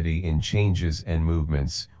contrariety in changes and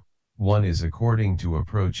movements. One is according to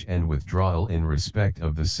approach and withdrawal in respect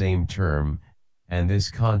of the same term, and this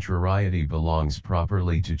contrariety belongs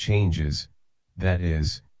properly to changes, that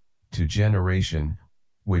is, to generation,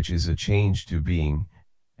 which is a change to being,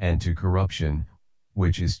 and to corruption,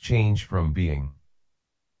 which is change from being.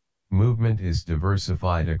 Movement is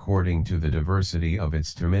diversified according to the diversity of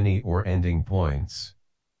its termini or ending points.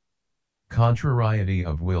 Contrariety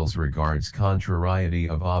of wills regards contrariety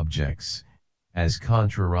of objects, as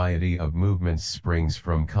contrariety of movements springs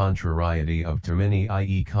from contrariety of termini,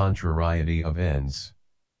 i.e. contrariety of ends.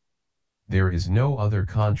 There is no other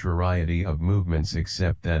contrariety of movements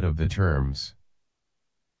except that of the terms.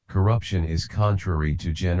 Corruption is contrary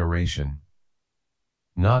to generation.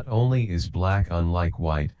 Not only is black unlike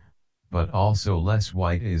white, but also less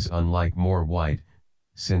white is unlike more white,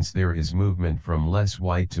 since there is movement from less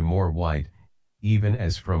white to more white, even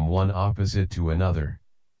as from one opposite to another.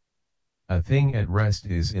 A thing at rest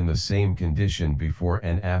is in the same condition before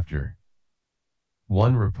and after.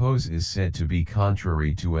 One repose is said to be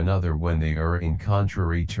contrary to another when they are in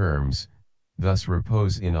contrary terms, thus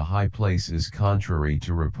repose in a high place is contrary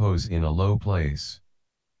to repose in a low place.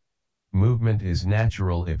 Movement is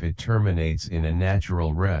natural if it terminates in a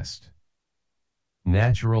natural rest.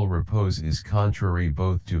 Natural repose is contrary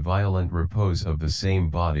both to violent repose of the same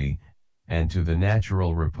body, and to the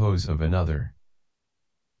natural repose of another.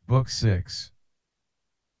 Book 6.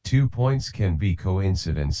 2 points can be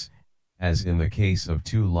coincidence, as in the case of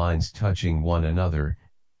two lines touching one another,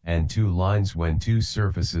 and two lines when two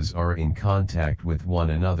surfaces are in contact with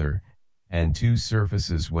one another, and two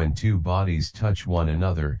surfaces when two bodies touch one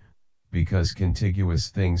another, because contiguous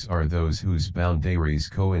things are those whose boundaries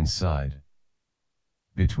coincide.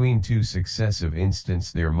 Between two successive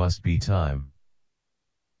instants there must be time.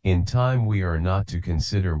 In time we are not to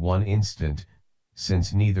consider one instant,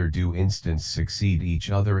 since neither do instants succeed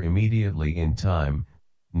each other immediately in time,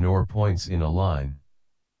 nor points in a line.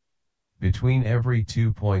 Between every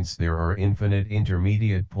 2 points there are infinite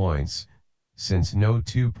intermediate points, since no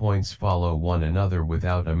 2 points follow one another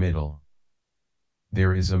without a middle.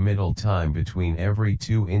 There is a middle time between every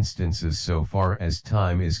 2 instances so far as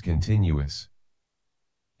time is continuous.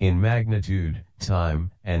 In magnitude,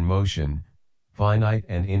 time, and motion, finite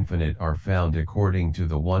and infinite are found according to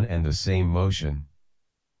the one and the same motion.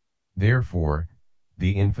 Therefore,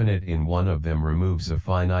 the infinite in one of them removes a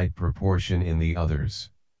finite proportion in the others.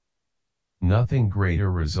 Nothing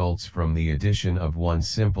greater results from the addition of one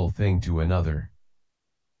simple thing to another.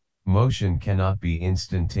 Motion cannot be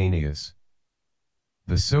instantaneous.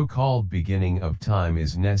 The so-called beginning of time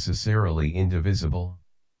is necessarily indivisible.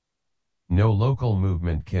 No local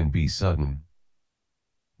movement can be sudden.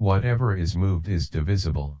 Whatever is moved is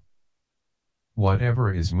divisible.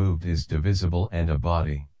 Whatever is moved is divisible and a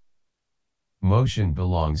body. Motion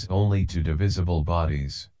belongs only to divisible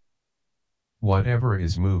bodies. Whatever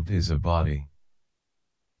is moved is a body.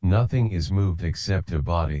 Nothing is moved except a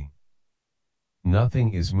body.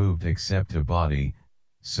 Nothing is moved except a body,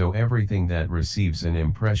 so everything that receives an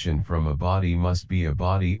impression from a body must be a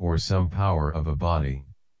body or some power of a body.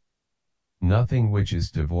 Nothing which is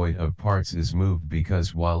devoid of parts is moved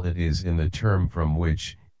because while it is in the term from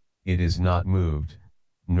which, it is not moved,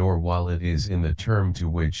 nor while it is in the term to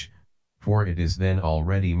which, for it is then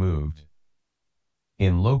already moved.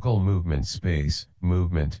 In local movement space,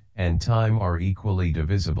 movement, and time are equally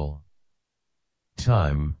divisible.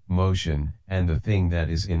 Time, motion, and the thing that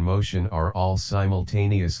is in motion are all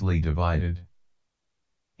simultaneously divided.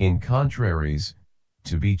 In contraries,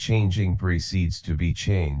 to be changing precedes to be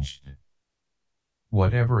changed.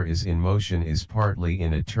 Whatever is in motion is partly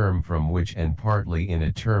in a term from which and partly in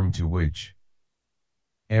a term to which.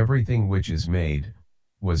 Everything which is made,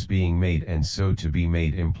 was being made, and so to be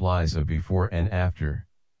made implies a before and after.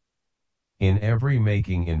 In every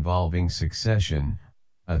making involving succession,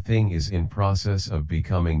 a thing is in process of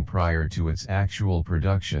becoming prior to its actual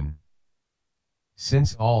production.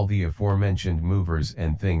 Since all the aforementioned movers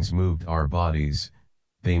and things moved are bodies,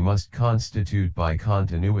 they must constitute by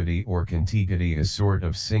continuity or contiguity a sort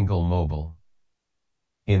of single mobile.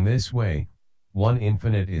 In this way, one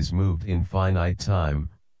infinite is moved in finite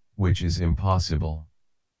time, which is impossible.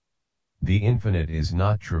 The infinite is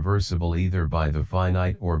not traversable either by the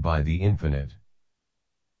finite or by the infinite.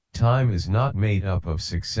 Time is not made up of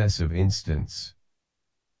successive instants.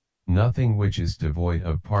 Nothing which is devoid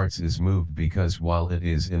of parts is moved because while it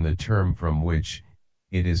is in the term from which,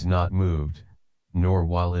 it is not moved, nor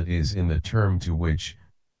while it is in the term to which,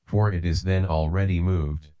 for it is then already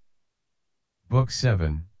moved. Book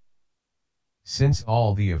 7. Since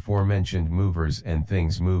all the aforementioned movers and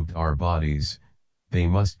things moved are bodies, they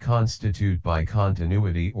must constitute by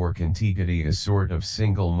continuity or contiguity a sort of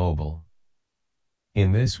single mobile.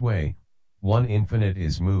 In this way, one infinite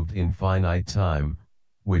is moved in finite time,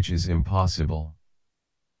 which is impossible.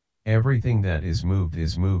 Everything that is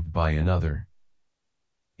moved by another.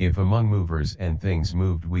 If among movers and things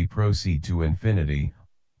moved we proceed to infinity,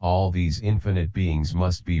 all these infinite beings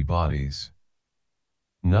must be bodies.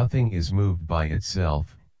 Nothing is moved by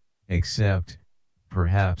itself, except,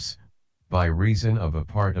 perhaps, by reason of a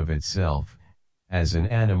part of itself, as an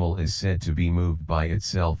animal is said to be moved by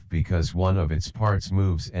itself because one of its parts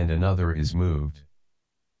moves and another is moved.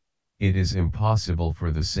 It is impossible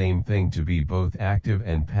for the same thing to be both active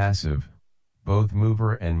and passive, both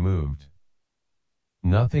mover and moved.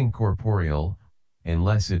 Nothing corporeal,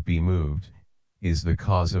 unless it be moved, is the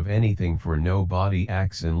cause of anything, for no body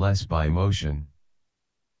acts unless by motion.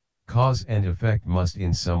 Cause and effect must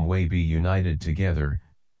in some way be united together,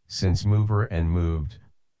 since mover and moved,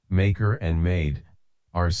 maker and made,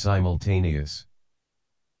 are simultaneous.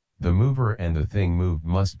 The mover and the thing moved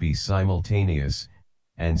must be simultaneous,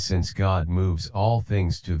 and since God moves all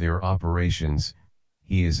things to their operations,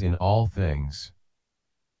 He is in all things.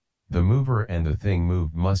 The mover and the thing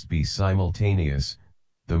moved must be simultaneous,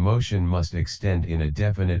 the motion must extend in a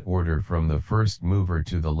definite order from the first mover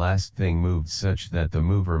to the last thing moved, such that the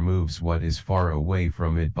mover moves what is far away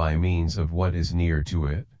from it by means of what is near to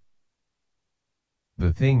it.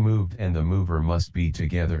 The thing moved and the mover must be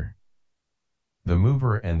together. The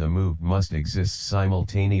mover and the moved must exist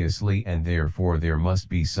simultaneously, and therefore there must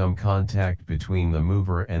be some contact between the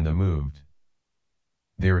mover and the moved.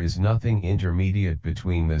 There is nothing intermediate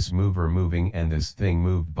between this mover moving and this thing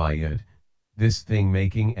moved by it, this thing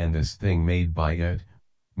making and this thing made by it.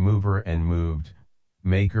 Mover and moved,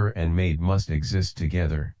 maker and made must exist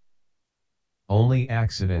together. Only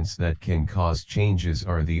accidents that can cause changes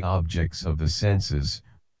are the objects of the senses,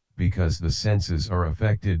 because the senses are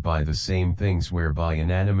affected by the same things whereby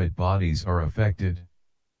inanimate bodies are affected.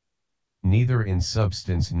 Neither in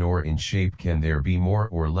substance nor in shape can there be more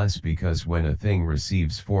or less, because when a thing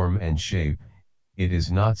receives form and shape, it is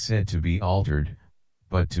not said to be altered,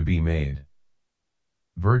 but to be made.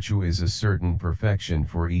 Virtue is a certain perfection,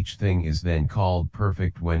 for each thing is then called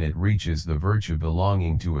perfect when it reaches the virtue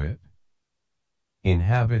belonging to it. In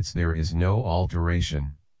habits there is no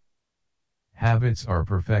alteration. Habits are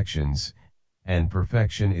perfections, and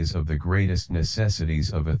perfection is of the greatest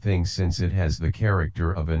necessities of a thing, since it has the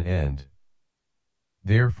character of an end.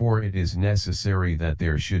 Therefore it is necessary that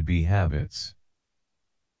there should be habits.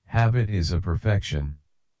 Habit is a perfection.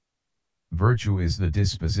 Virtue is the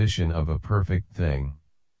disposition of a perfect thing.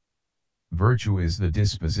 Virtue is the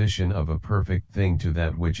disposition of a perfect thing to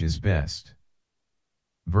that which is best.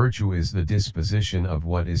 Virtue is the disposition of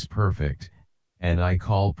what is perfect, and I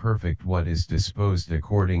call perfect what is disposed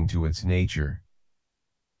according to its nature.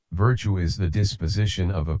 Virtue is the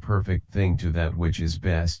disposition of a perfect thing to that which is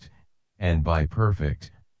best, and by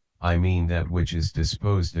perfect, I mean that which is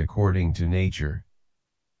disposed according to nature.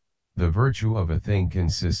 The virtue of a thing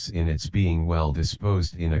consists in its being well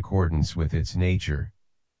disposed in accordance with its nature.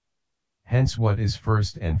 Hence what is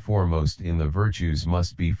first and foremost in the virtues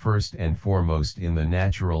must be first and foremost in the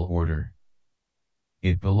natural order.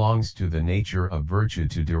 It belongs to the nature of virtue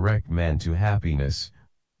to direct man to happiness,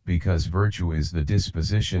 because virtue is the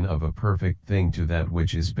disposition of a perfect thing to that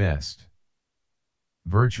which is best.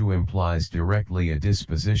 Virtue implies directly a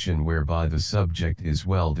disposition whereby the subject is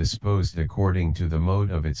well disposed according to the mode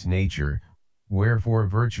of its nature, wherefore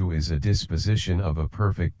virtue is a disposition of a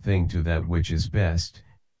perfect thing to that which is best,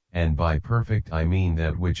 and by perfect I mean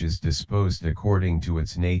that which is disposed according to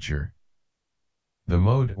its nature. The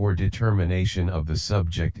mode or determination of the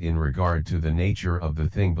subject in regard to the nature of the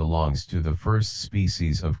thing belongs to the first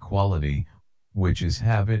species of quality, which is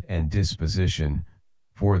habit and disposition,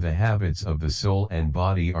 for the habits of the soul and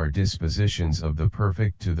body are dispositions of the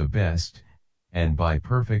perfect to the best, and by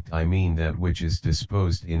perfect I mean that which is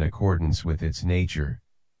disposed in accordance with its nature.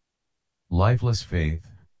 Lifeless faith,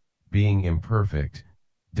 being imperfect,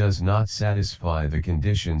 does not satisfy the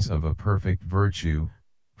conditions of a perfect virtue,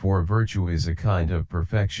 for virtue is a kind of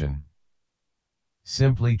perfection.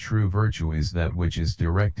 Simply true virtue is that which is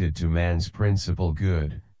directed to man's principal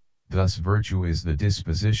good, thus virtue is the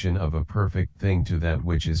disposition of a perfect thing to that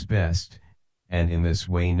which is best, and in this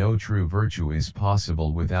way no true virtue is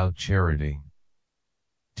possible without charity.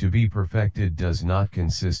 To be perfected does not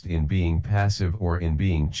consist in being passive or in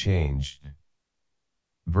being changed.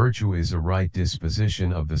 Virtue is a right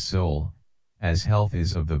disposition of the soul, as health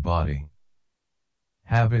is of the body.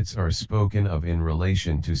 Habits are spoken of in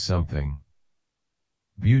relation to something.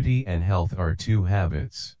 Beauty and health are two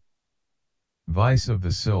habits. Vice of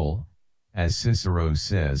the soul, as Cicero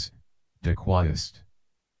says, de quaest.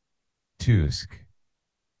 Tusc.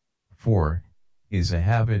 4. Is a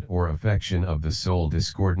habit or affection of the soul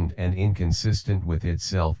discordant and inconsistent with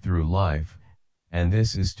itself through life, and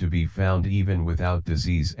this is to be found even without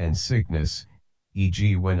disease and sickness,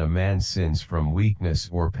 e.g. when a man sins from weakness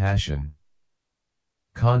or passion.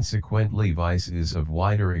 Consequently vice is of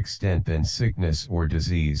wider extent than sickness or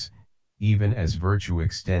disease, even as virtue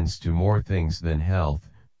extends to more things than health,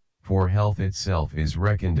 for health itself is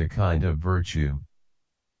reckoned a kind of virtue.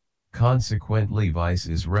 Consequently vice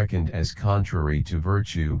is reckoned as contrary to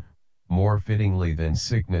virtue, more fittingly than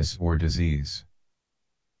sickness or disease.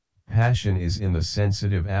 Passion is in the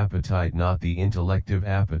sensitive appetite, not the intellective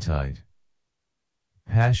appetite.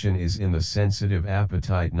 Passion is in the sensitive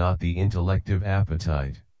appetite, not the intellective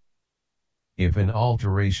appetite. If an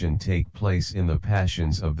alteration take place in the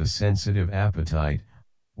passions of the sensitive appetite,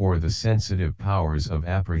 or the sensitive powers of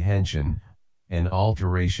apprehension, an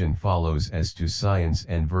alteration follows as to science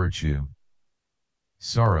and virtue.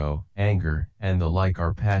 Sorrow, anger, and the like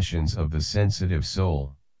are passions of the sensitive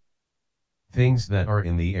soul. Things that are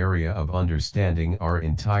in the area of understanding are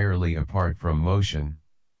entirely apart from motion.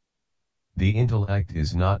 The intellect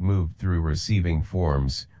is not moved through receiving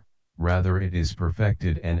forms, rather it is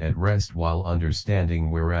perfected and at rest while understanding,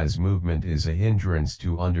 whereas movement is a hindrance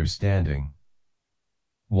to understanding.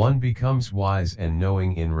 One becomes wise and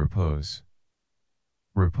knowing in repose.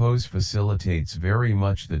 Repose facilitates very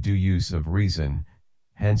much the due use of reason,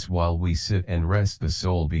 hence while we sit and rest the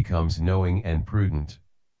soul becomes knowing and prudent.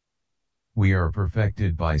 We are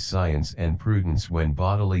perfected by science and prudence when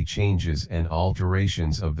bodily changes and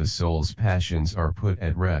alterations of the soul's passions are put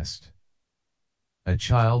at rest. A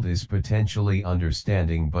child is potentially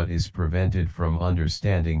understanding but is prevented from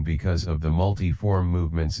understanding because of the multiform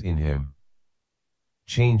movements in him.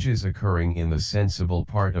 Changes occurring in the sensible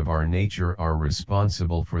part of our nature are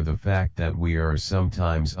responsible for the fact that we are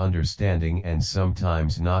sometimes understanding and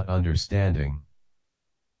sometimes not understanding.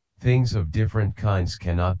 Things of different kinds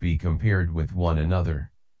cannot be compared with one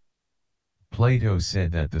another. Plato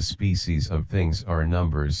said that the species of things are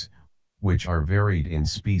numbers, which are varied in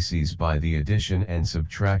species by the addition and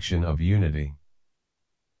subtraction of unity.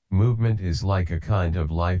 Movement is like a kind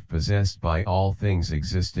of life possessed by all things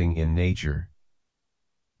existing in nature.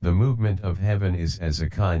 The movement of heaven is as a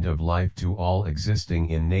kind of life to all existing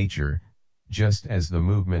in nature, just as the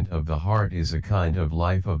movement of the heart is a kind of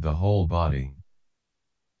life of the whole body.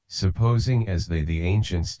 Supposing as they the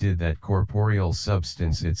ancients did that corporeal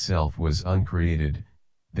substance itself was uncreated,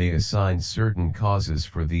 they assigned certain causes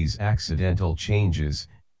for these accidental changes,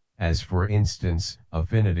 as for instance,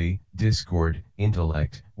 affinity, discord,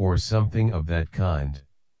 intellect, or something of that kind.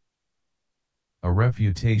 A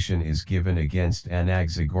refutation is given against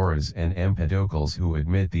Anaxagoras and Empedocles who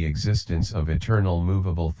admit the existence of eternal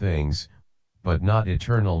movable things, but not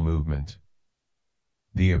eternal movement.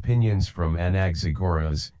 The opinions from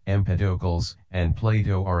Anaxagoras, Empedocles, and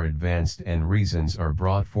Plato are advanced and reasons are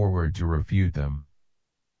brought forward to refute them.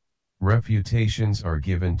 Refutations are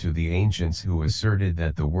given to the ancients who asserted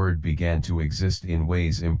that the word began to exist in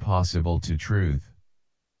ways impossible to truth.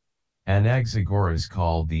 Anaxagoras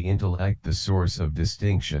called the intellect the source of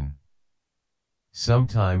distinction.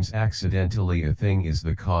 Sometimes accidentally a thing is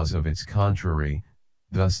the cause of its contrary,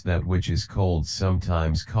 thus that which is cold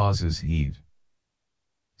sometimes causes heat.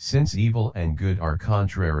 Since evil and good are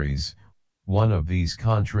contraries, one of these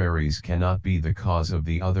contraries cannot be the cause of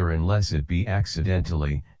the other unless it be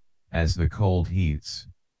accidentally, as the cold heats.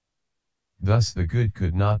 Thus the good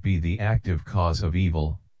could not be the active cause of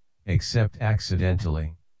evil, except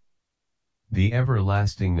accidentally. The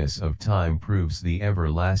everlastingness of time proves the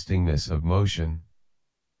everlastingness of motion.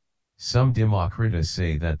 Some Democritus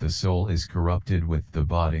say that the soul is corrupted with the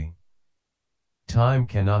body. Time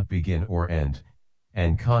cannot begin or end,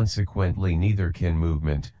 and consequently neither can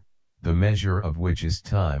movement, the measure of which is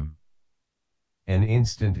time. An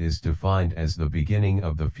instant is defined as the beginning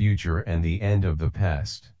of the future and the end of the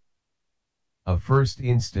past. A first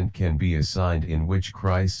instant can be assigned in which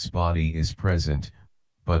Christ's body is present,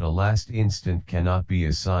 but a last instant cannot be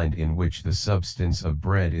assigned in which the substance of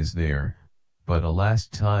bread is there, but a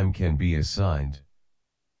last time can be assigned.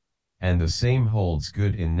 And the same holds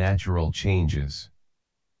good in natural changes.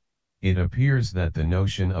 It appears that the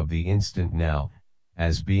notion of the instant now,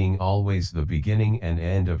 as being always the beginning and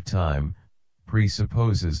end of time,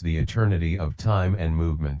 presupposes the eternity of time and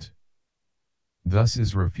movement. Thus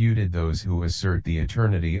is refuted those who assert the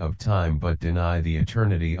eternity of time but deny the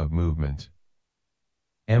eternity of movement.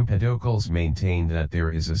 Empedocles maintain that there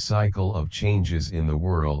is a cycle of changes in the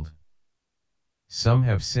world. Some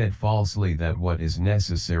have said falsely that what is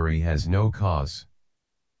necessary has no cause.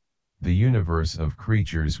 The universe of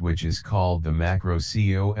creatures, which is called the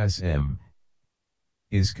macrocosm,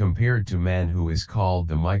 is compared to man, who is called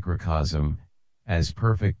the microcosm, as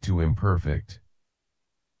perfect to imperfect.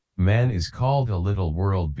 Man is called a little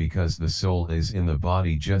world because the soul is in the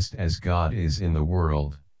body just as God is in the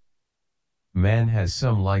world. Man has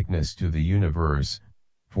some likeness to the universe,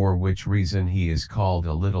 for which reason he is called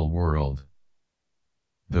a little world.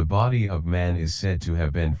 The body of man is said to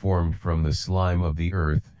have been formed from the slime of the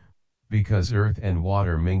earth, because earth and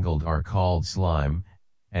water mingled are called slime,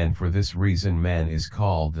 and for this reason man is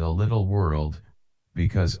called a little world,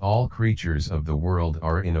 because all creatures of the world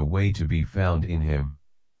are in a way to be found in him.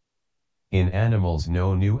 In animals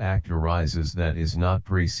no new act arises that is not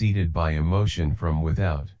preceded by emotion from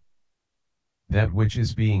without. That which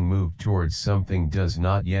is being moved towards something does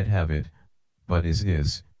not yet have it, but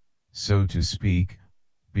is, so to speak,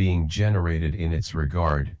 being generated in its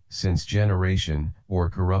regard, since generation or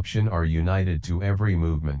corruption are united to every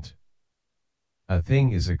movement. A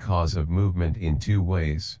thing is a cause of movement in two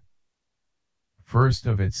ways. First,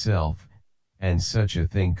 of itself, and such a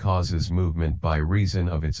thing causes movement by reason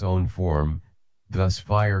of its own form, thus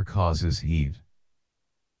fire causes heat.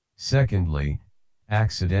 Secondly,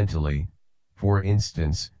 accidentally, for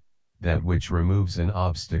instance, that which removes an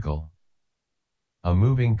obstacle. A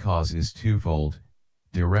moving cause is twofold,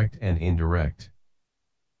 direct and indirect.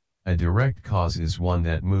 A direct cause is one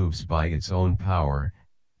that moves by its own power,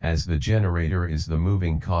 as the generator is the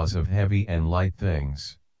moving cause of heavy and light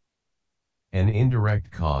things. An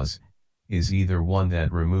indirect cause is either one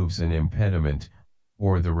that removes an impediment,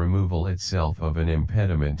 or the removal itself of an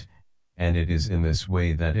impediment, and it is in this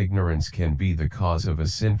way that ignorance can be the cause of a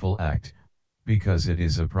sinful act, because it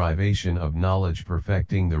is a privation of knowledge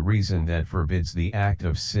perfecting the reason that forbids the act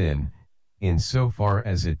of sin, in so far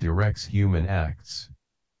as it directs human acts.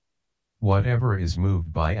 Whatever is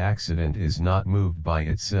moved by accident is not moved by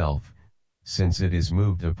itself, since it is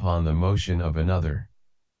moved upon the motion of another.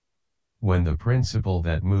 When the principle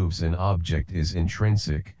that moves an object is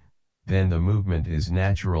intrinsic, then the movement is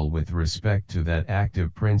natural with respect to that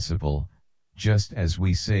active principle, just as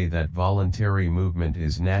we say that voluntary movement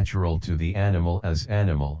is natural to the animal as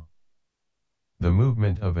animal. The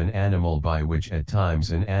movement of an animal by which at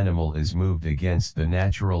times an animal is moved against the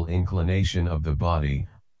natural inclination of the body,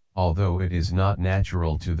 although it is not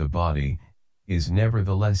natural to the body, is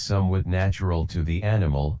nevertheless somewhat natural to the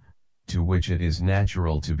animal, to which it is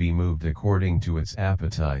natural to be moved according to its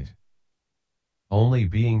appetite. Only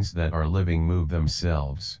beings that are living move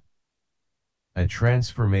themselves. A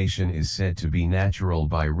transformation is said to be natural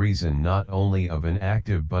by reason not only of an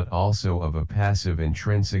active but also of a passive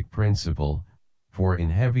intrinsic principle, for in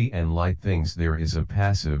heavy and light things there is a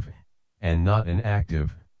passive, and not an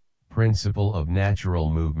active, principle of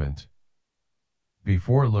natural movement.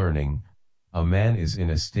 Before learning, a man is in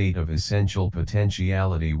a state of essential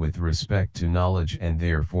potentiality with respect to knowledge and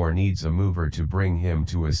therefore needs a mover to bring him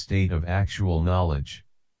to a state of actual knowledge.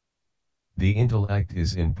 The intellect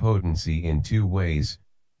is in potency in two ways: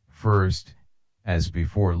 first, as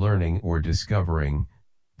before learning or discovering,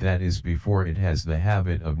 that is before it has the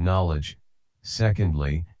habit of knowledge;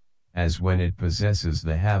 secondly, as when it possesses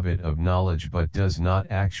the habit of knowledge but does not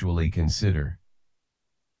actually consider.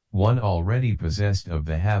 One already possessed of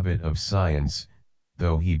the habit of science,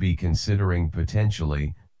 though he be considering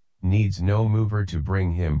potentially, needs no mover to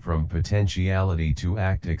bring him from potentiality to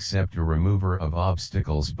act except a remover of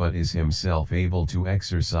obstacles, but is himself able to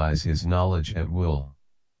exercise his knowledge at will.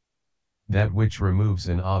 That which removes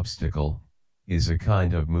an obstacle is a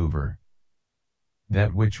kind of mover.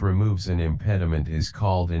 That which removes an impediment is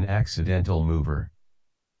called an accidental mover.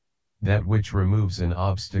 That which removes an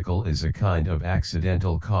obstacle is a kind of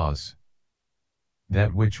accidental cause.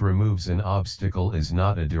 That which removes an obstacle is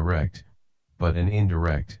not a direct, but an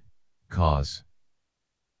indirect, cause.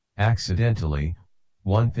 Accidentally,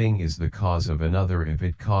 one thing is the cause of another if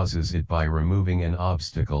it causes it by removing an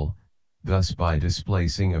obstacle. Thus by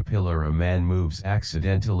displacing a pillar a man moves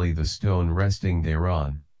accidentally the stone resting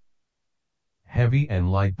thereon. Heavy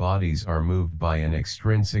and light bodies are moved by an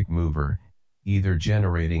extrinsic mover, either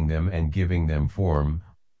generating them and giving them form,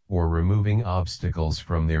 or removing obstacles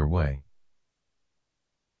from their way.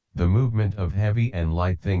 The movement of heavy and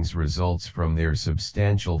light things results from their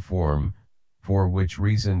substantial form, for which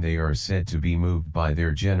reason they are said to be moved by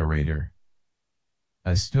their generator.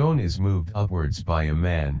 A stone is moved upwards by a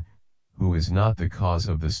man, who is not the cause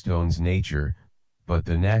of the stone's nature, but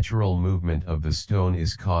the natural movement of the stone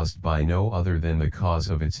is caused by no other than the cause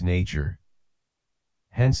of its nature.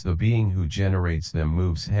 Hence the being who generates them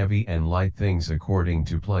moves heavy and light things according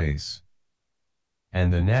to place.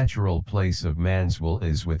 And the natural place of man's will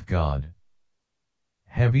is with God.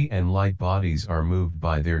 Heavy and light bodies are moved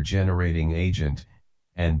by their generating agent,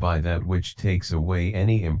 and by that which takes away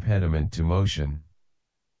any impediment to motion.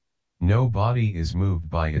 No body is moved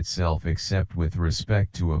by itself except with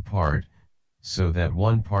respect to a part, so that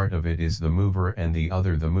one part of it is the mover and the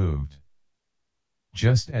other the moved.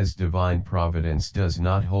 Just as divine providence does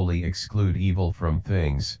not wholly exclude evil from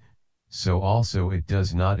things, so also it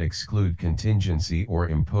does not exclude contingency or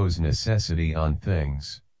impose necessity on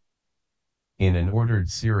things. In an ordered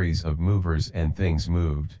series of movers and things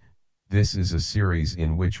moved, this is a series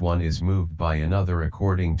in which one is moved by another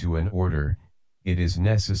according to an order. It is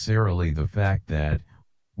necessarily the fact that,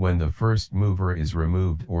 when the first mover is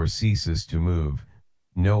removed or ceases to move,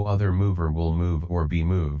 no other mover will move or be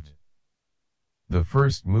moved. The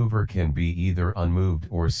first mover can be either unmoved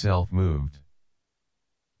or self-moved.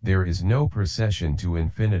 There is no procession to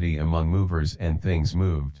infinity among movers and things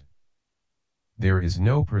moved. There is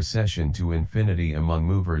no procession to infinity among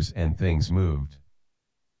movers and things moved.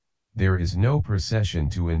 There is no procession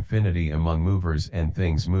to infinity among movers and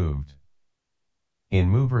things moved. In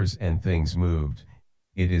movers and things moved,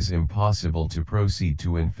 it is impossible to proceed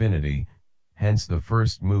to infinity. Hence the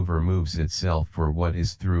first mover moves itself, for what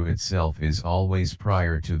is through itself is always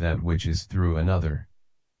prior to that which is through another.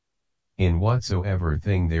 In whatsoever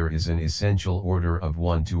thing there is an essential order of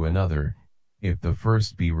one to another, if the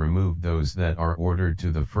first be removed, those that are ordered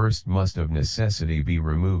to the first must of necessity be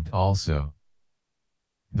removed also.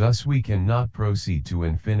 Thus we cannot proceed to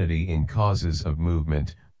infinity in causes of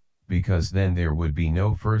movement, because then there would be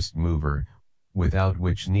no first mover, without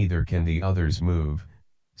which neither can the others move,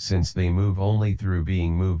 since they move only through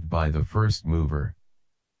being moved by the first mover.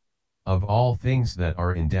 Of all things that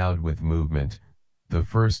are endowed with movement, the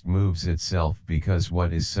first moves itself, because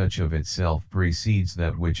what is such of itself precedes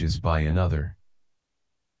that which is by another.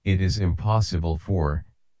 It is impossible for,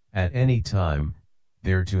 at any time,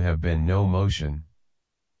 there to have been no motion.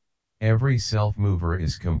 Every self-mover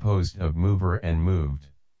is composed of mover and moved.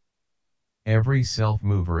 Every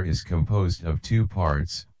self-mover is composed of two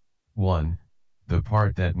parts: one, the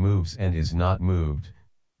part that moves and is not moved;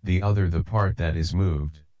 the other, the part that is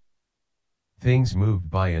moved. Things moved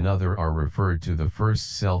by another are referred to the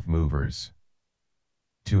first self-movers.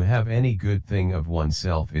 To have any good thing of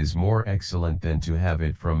oneself is more excellent than to have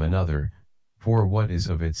it from another, for what is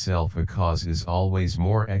of itself a cause is always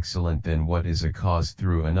more excellent than what is a cause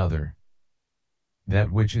through another.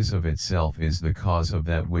 That which is of itself is the cause of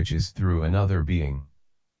that which is through another being.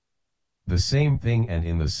 The same thing and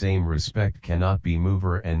in the same respect cannot be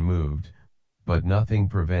mover and moved, but nothing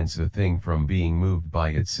prevents a thing from being moved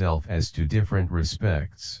by itself as to different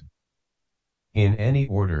respects. In any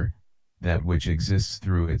order, that which exists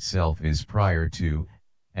through itself is prior to,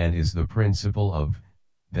 and is the principle of,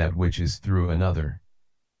 that which is through another.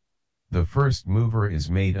 The first mover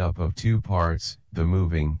is made up of two parts, the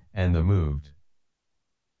moving, and the moved.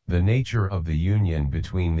 The nature of the union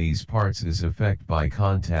between these parts is effect by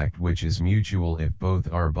contact, which is mutual if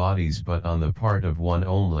both are bodies but on the part of one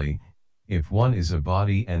only, if one is a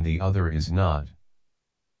body and the other is not.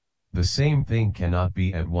 The same thing cannot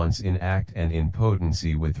be at once in act and in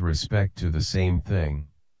potency with respect to the same thing.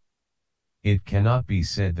 It cannot be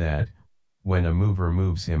said that, when a mover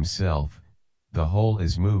moves himself, the whole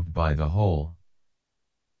is moved by the whole.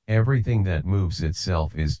 Everything that moves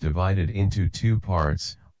itself is divided into two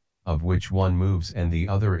parts, of which one moves and the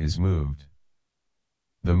other is moved.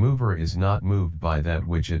 The mover is not moved by that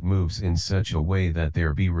which it moves in such a way that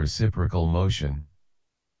there be reciprocal motion.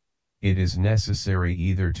 It is necessary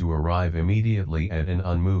either to arrive immediately at an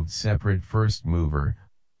unmoved separate first mover,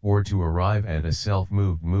 or to arrive at a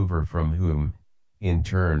self-moved mover from whom, in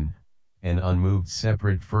turn, an unmoved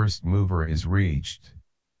separate first mover is reached.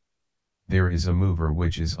 There is a mover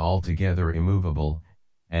which is altogether immovable,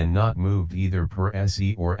 and not moved either per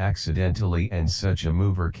se or accidentally, and such a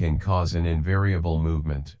mover can cause an invariable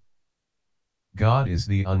movement. God is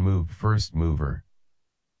the unmoved first mover.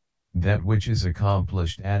 That which is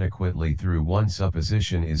accomplished adequately through one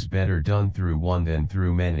supposition is better done through one than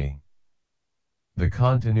through many. The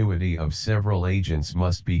continuity of several agents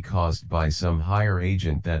must be caused by some higher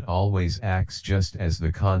agent that always acts, just as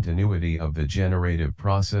the continuity of the generative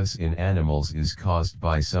process in animals is caused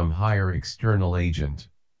by some higher external agent.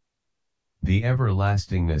 The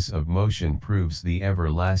everlastingness of motion proves the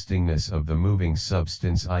everlastingness of the moving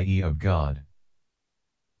substance, i.e. of God.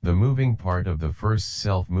 The moving part of the first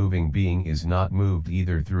self-moving being is not moved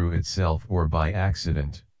either through itself or by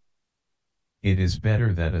accident. It is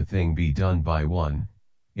better that a thing be done by one,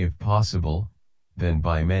 if possible, than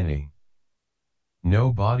by many.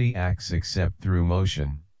 No body acts except through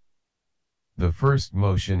motion. The first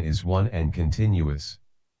motion is one and continuous.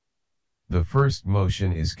 The first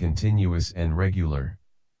motion is continuous and regular.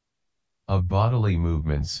 Of bodily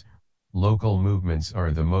movements, local movements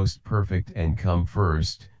are the most perfect and come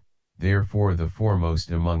first, therefore the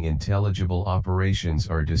foremost among intelligible operations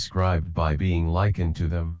are described by being likened to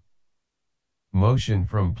them. Motion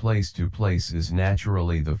from place to place is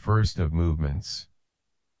naturally the first of movements.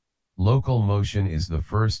 Local motion is the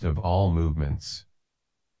first of all movements.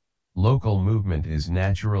 Local movement is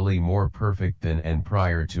naturally more perfect than and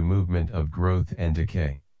prior to movement of growth and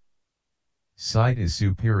decay. Sight is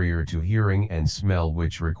superior to hearing and smell,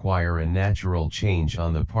 which require a natural change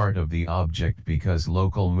on the part of the object because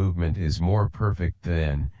local movement is more perfect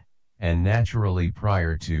than, and naturally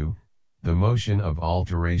prior to, the motion of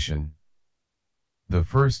alteration. The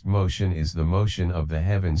first motion is the motion of the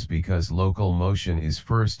heavens because local motion is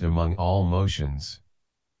first among all motions.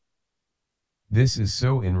 This is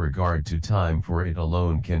so in regard to time, for it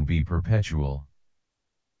alone can be perpetual.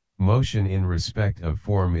 Motion in respect of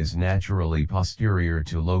form is naturally posterior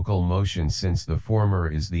to local motion, since the former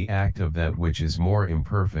is the act of that which is more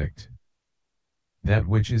imperfect. That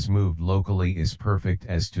which is moved locally is perfect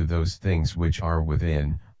as to those things which are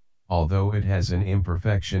within, although it has an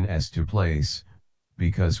imperfection as to place,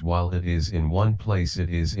 because while it is in one place it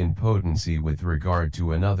is in potency with regard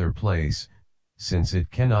to another place, since it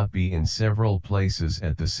cannot be in several places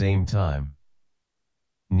at the same time.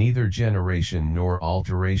 Neither generation nor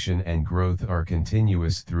alteration and growth are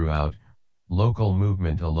continuous throughout, local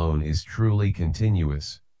movement alone is truly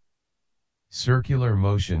continuous. Circular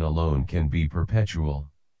motion alone can be perpetual.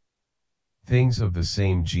 Things of the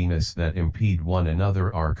same genus that impede one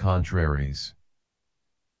another are contraries.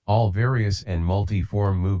 All various and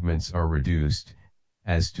multiform movements are reduced,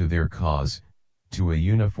 as to their cause, to a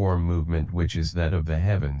uniform movement which is that of the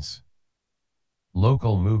heavens.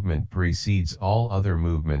 Local movement precedes all other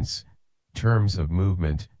movements. Terms of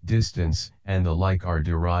movement, distance, and the like are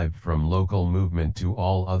derived from local movement to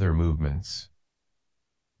all other movements.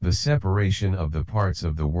 The separation of the parts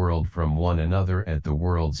of the world from one another at the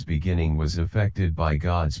world's beginning was effected by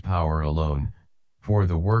God's power alone, for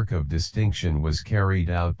the work of distinction was carried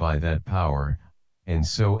out by that power, and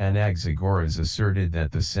so Anaxagoras asserted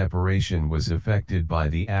that the separation was effected by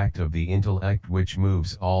the act of the intellect which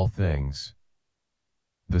moves all things.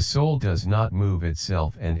 The soul does not move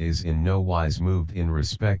itself and is in no wise moved in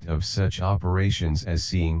respect of such operations as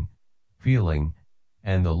seeing, feeling,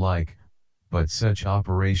 and the like, but such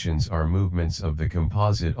operations are movements of the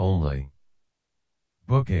composite only.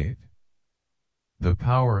 Book 8. The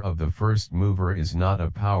power of the first mover is not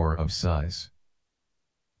a power of size.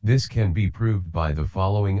 This can be proved by the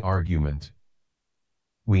following argument.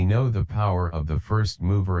 We know the power of the first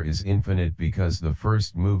mover is infinite because the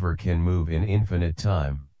first mover can move in infinite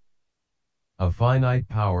time. A finite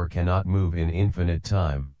power cannot move in infinite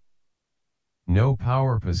time. No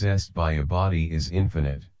power possessed by a body is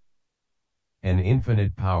infinite. An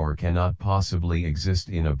infinite power cannot possibly exist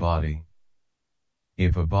in a body.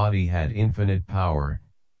 If a body had infinite power,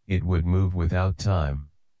 it would move without time.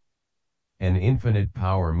 An infinite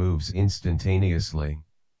power moves instantaneously.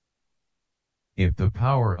 If the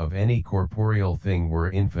power of any corporeal thing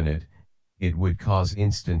were infinite, it would cause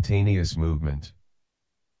instantaneous movement.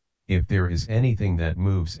 If there is anything that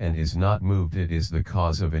moves and is not moved, it is the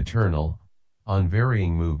cause of eternal,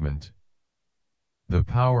 unvarying movement. The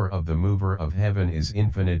power of the mover of heaven is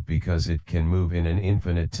infinite because it can move in an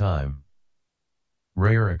infinite time.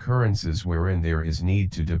 Rare occurrences wherein there is need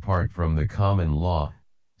to depart from the common law,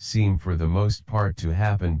 seem for the most part to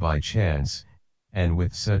happen by chance, and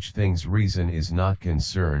with such things reason is not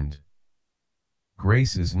concerned.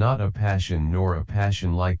 Grace is not a passion nor a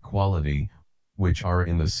passion-like quality, which are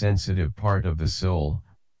in the sensitive part of the soul,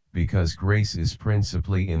 because grace is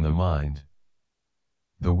principally in the mind.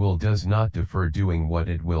 The will does not defer doing what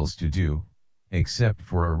it wills to do, except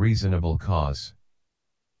for a reasonable cause.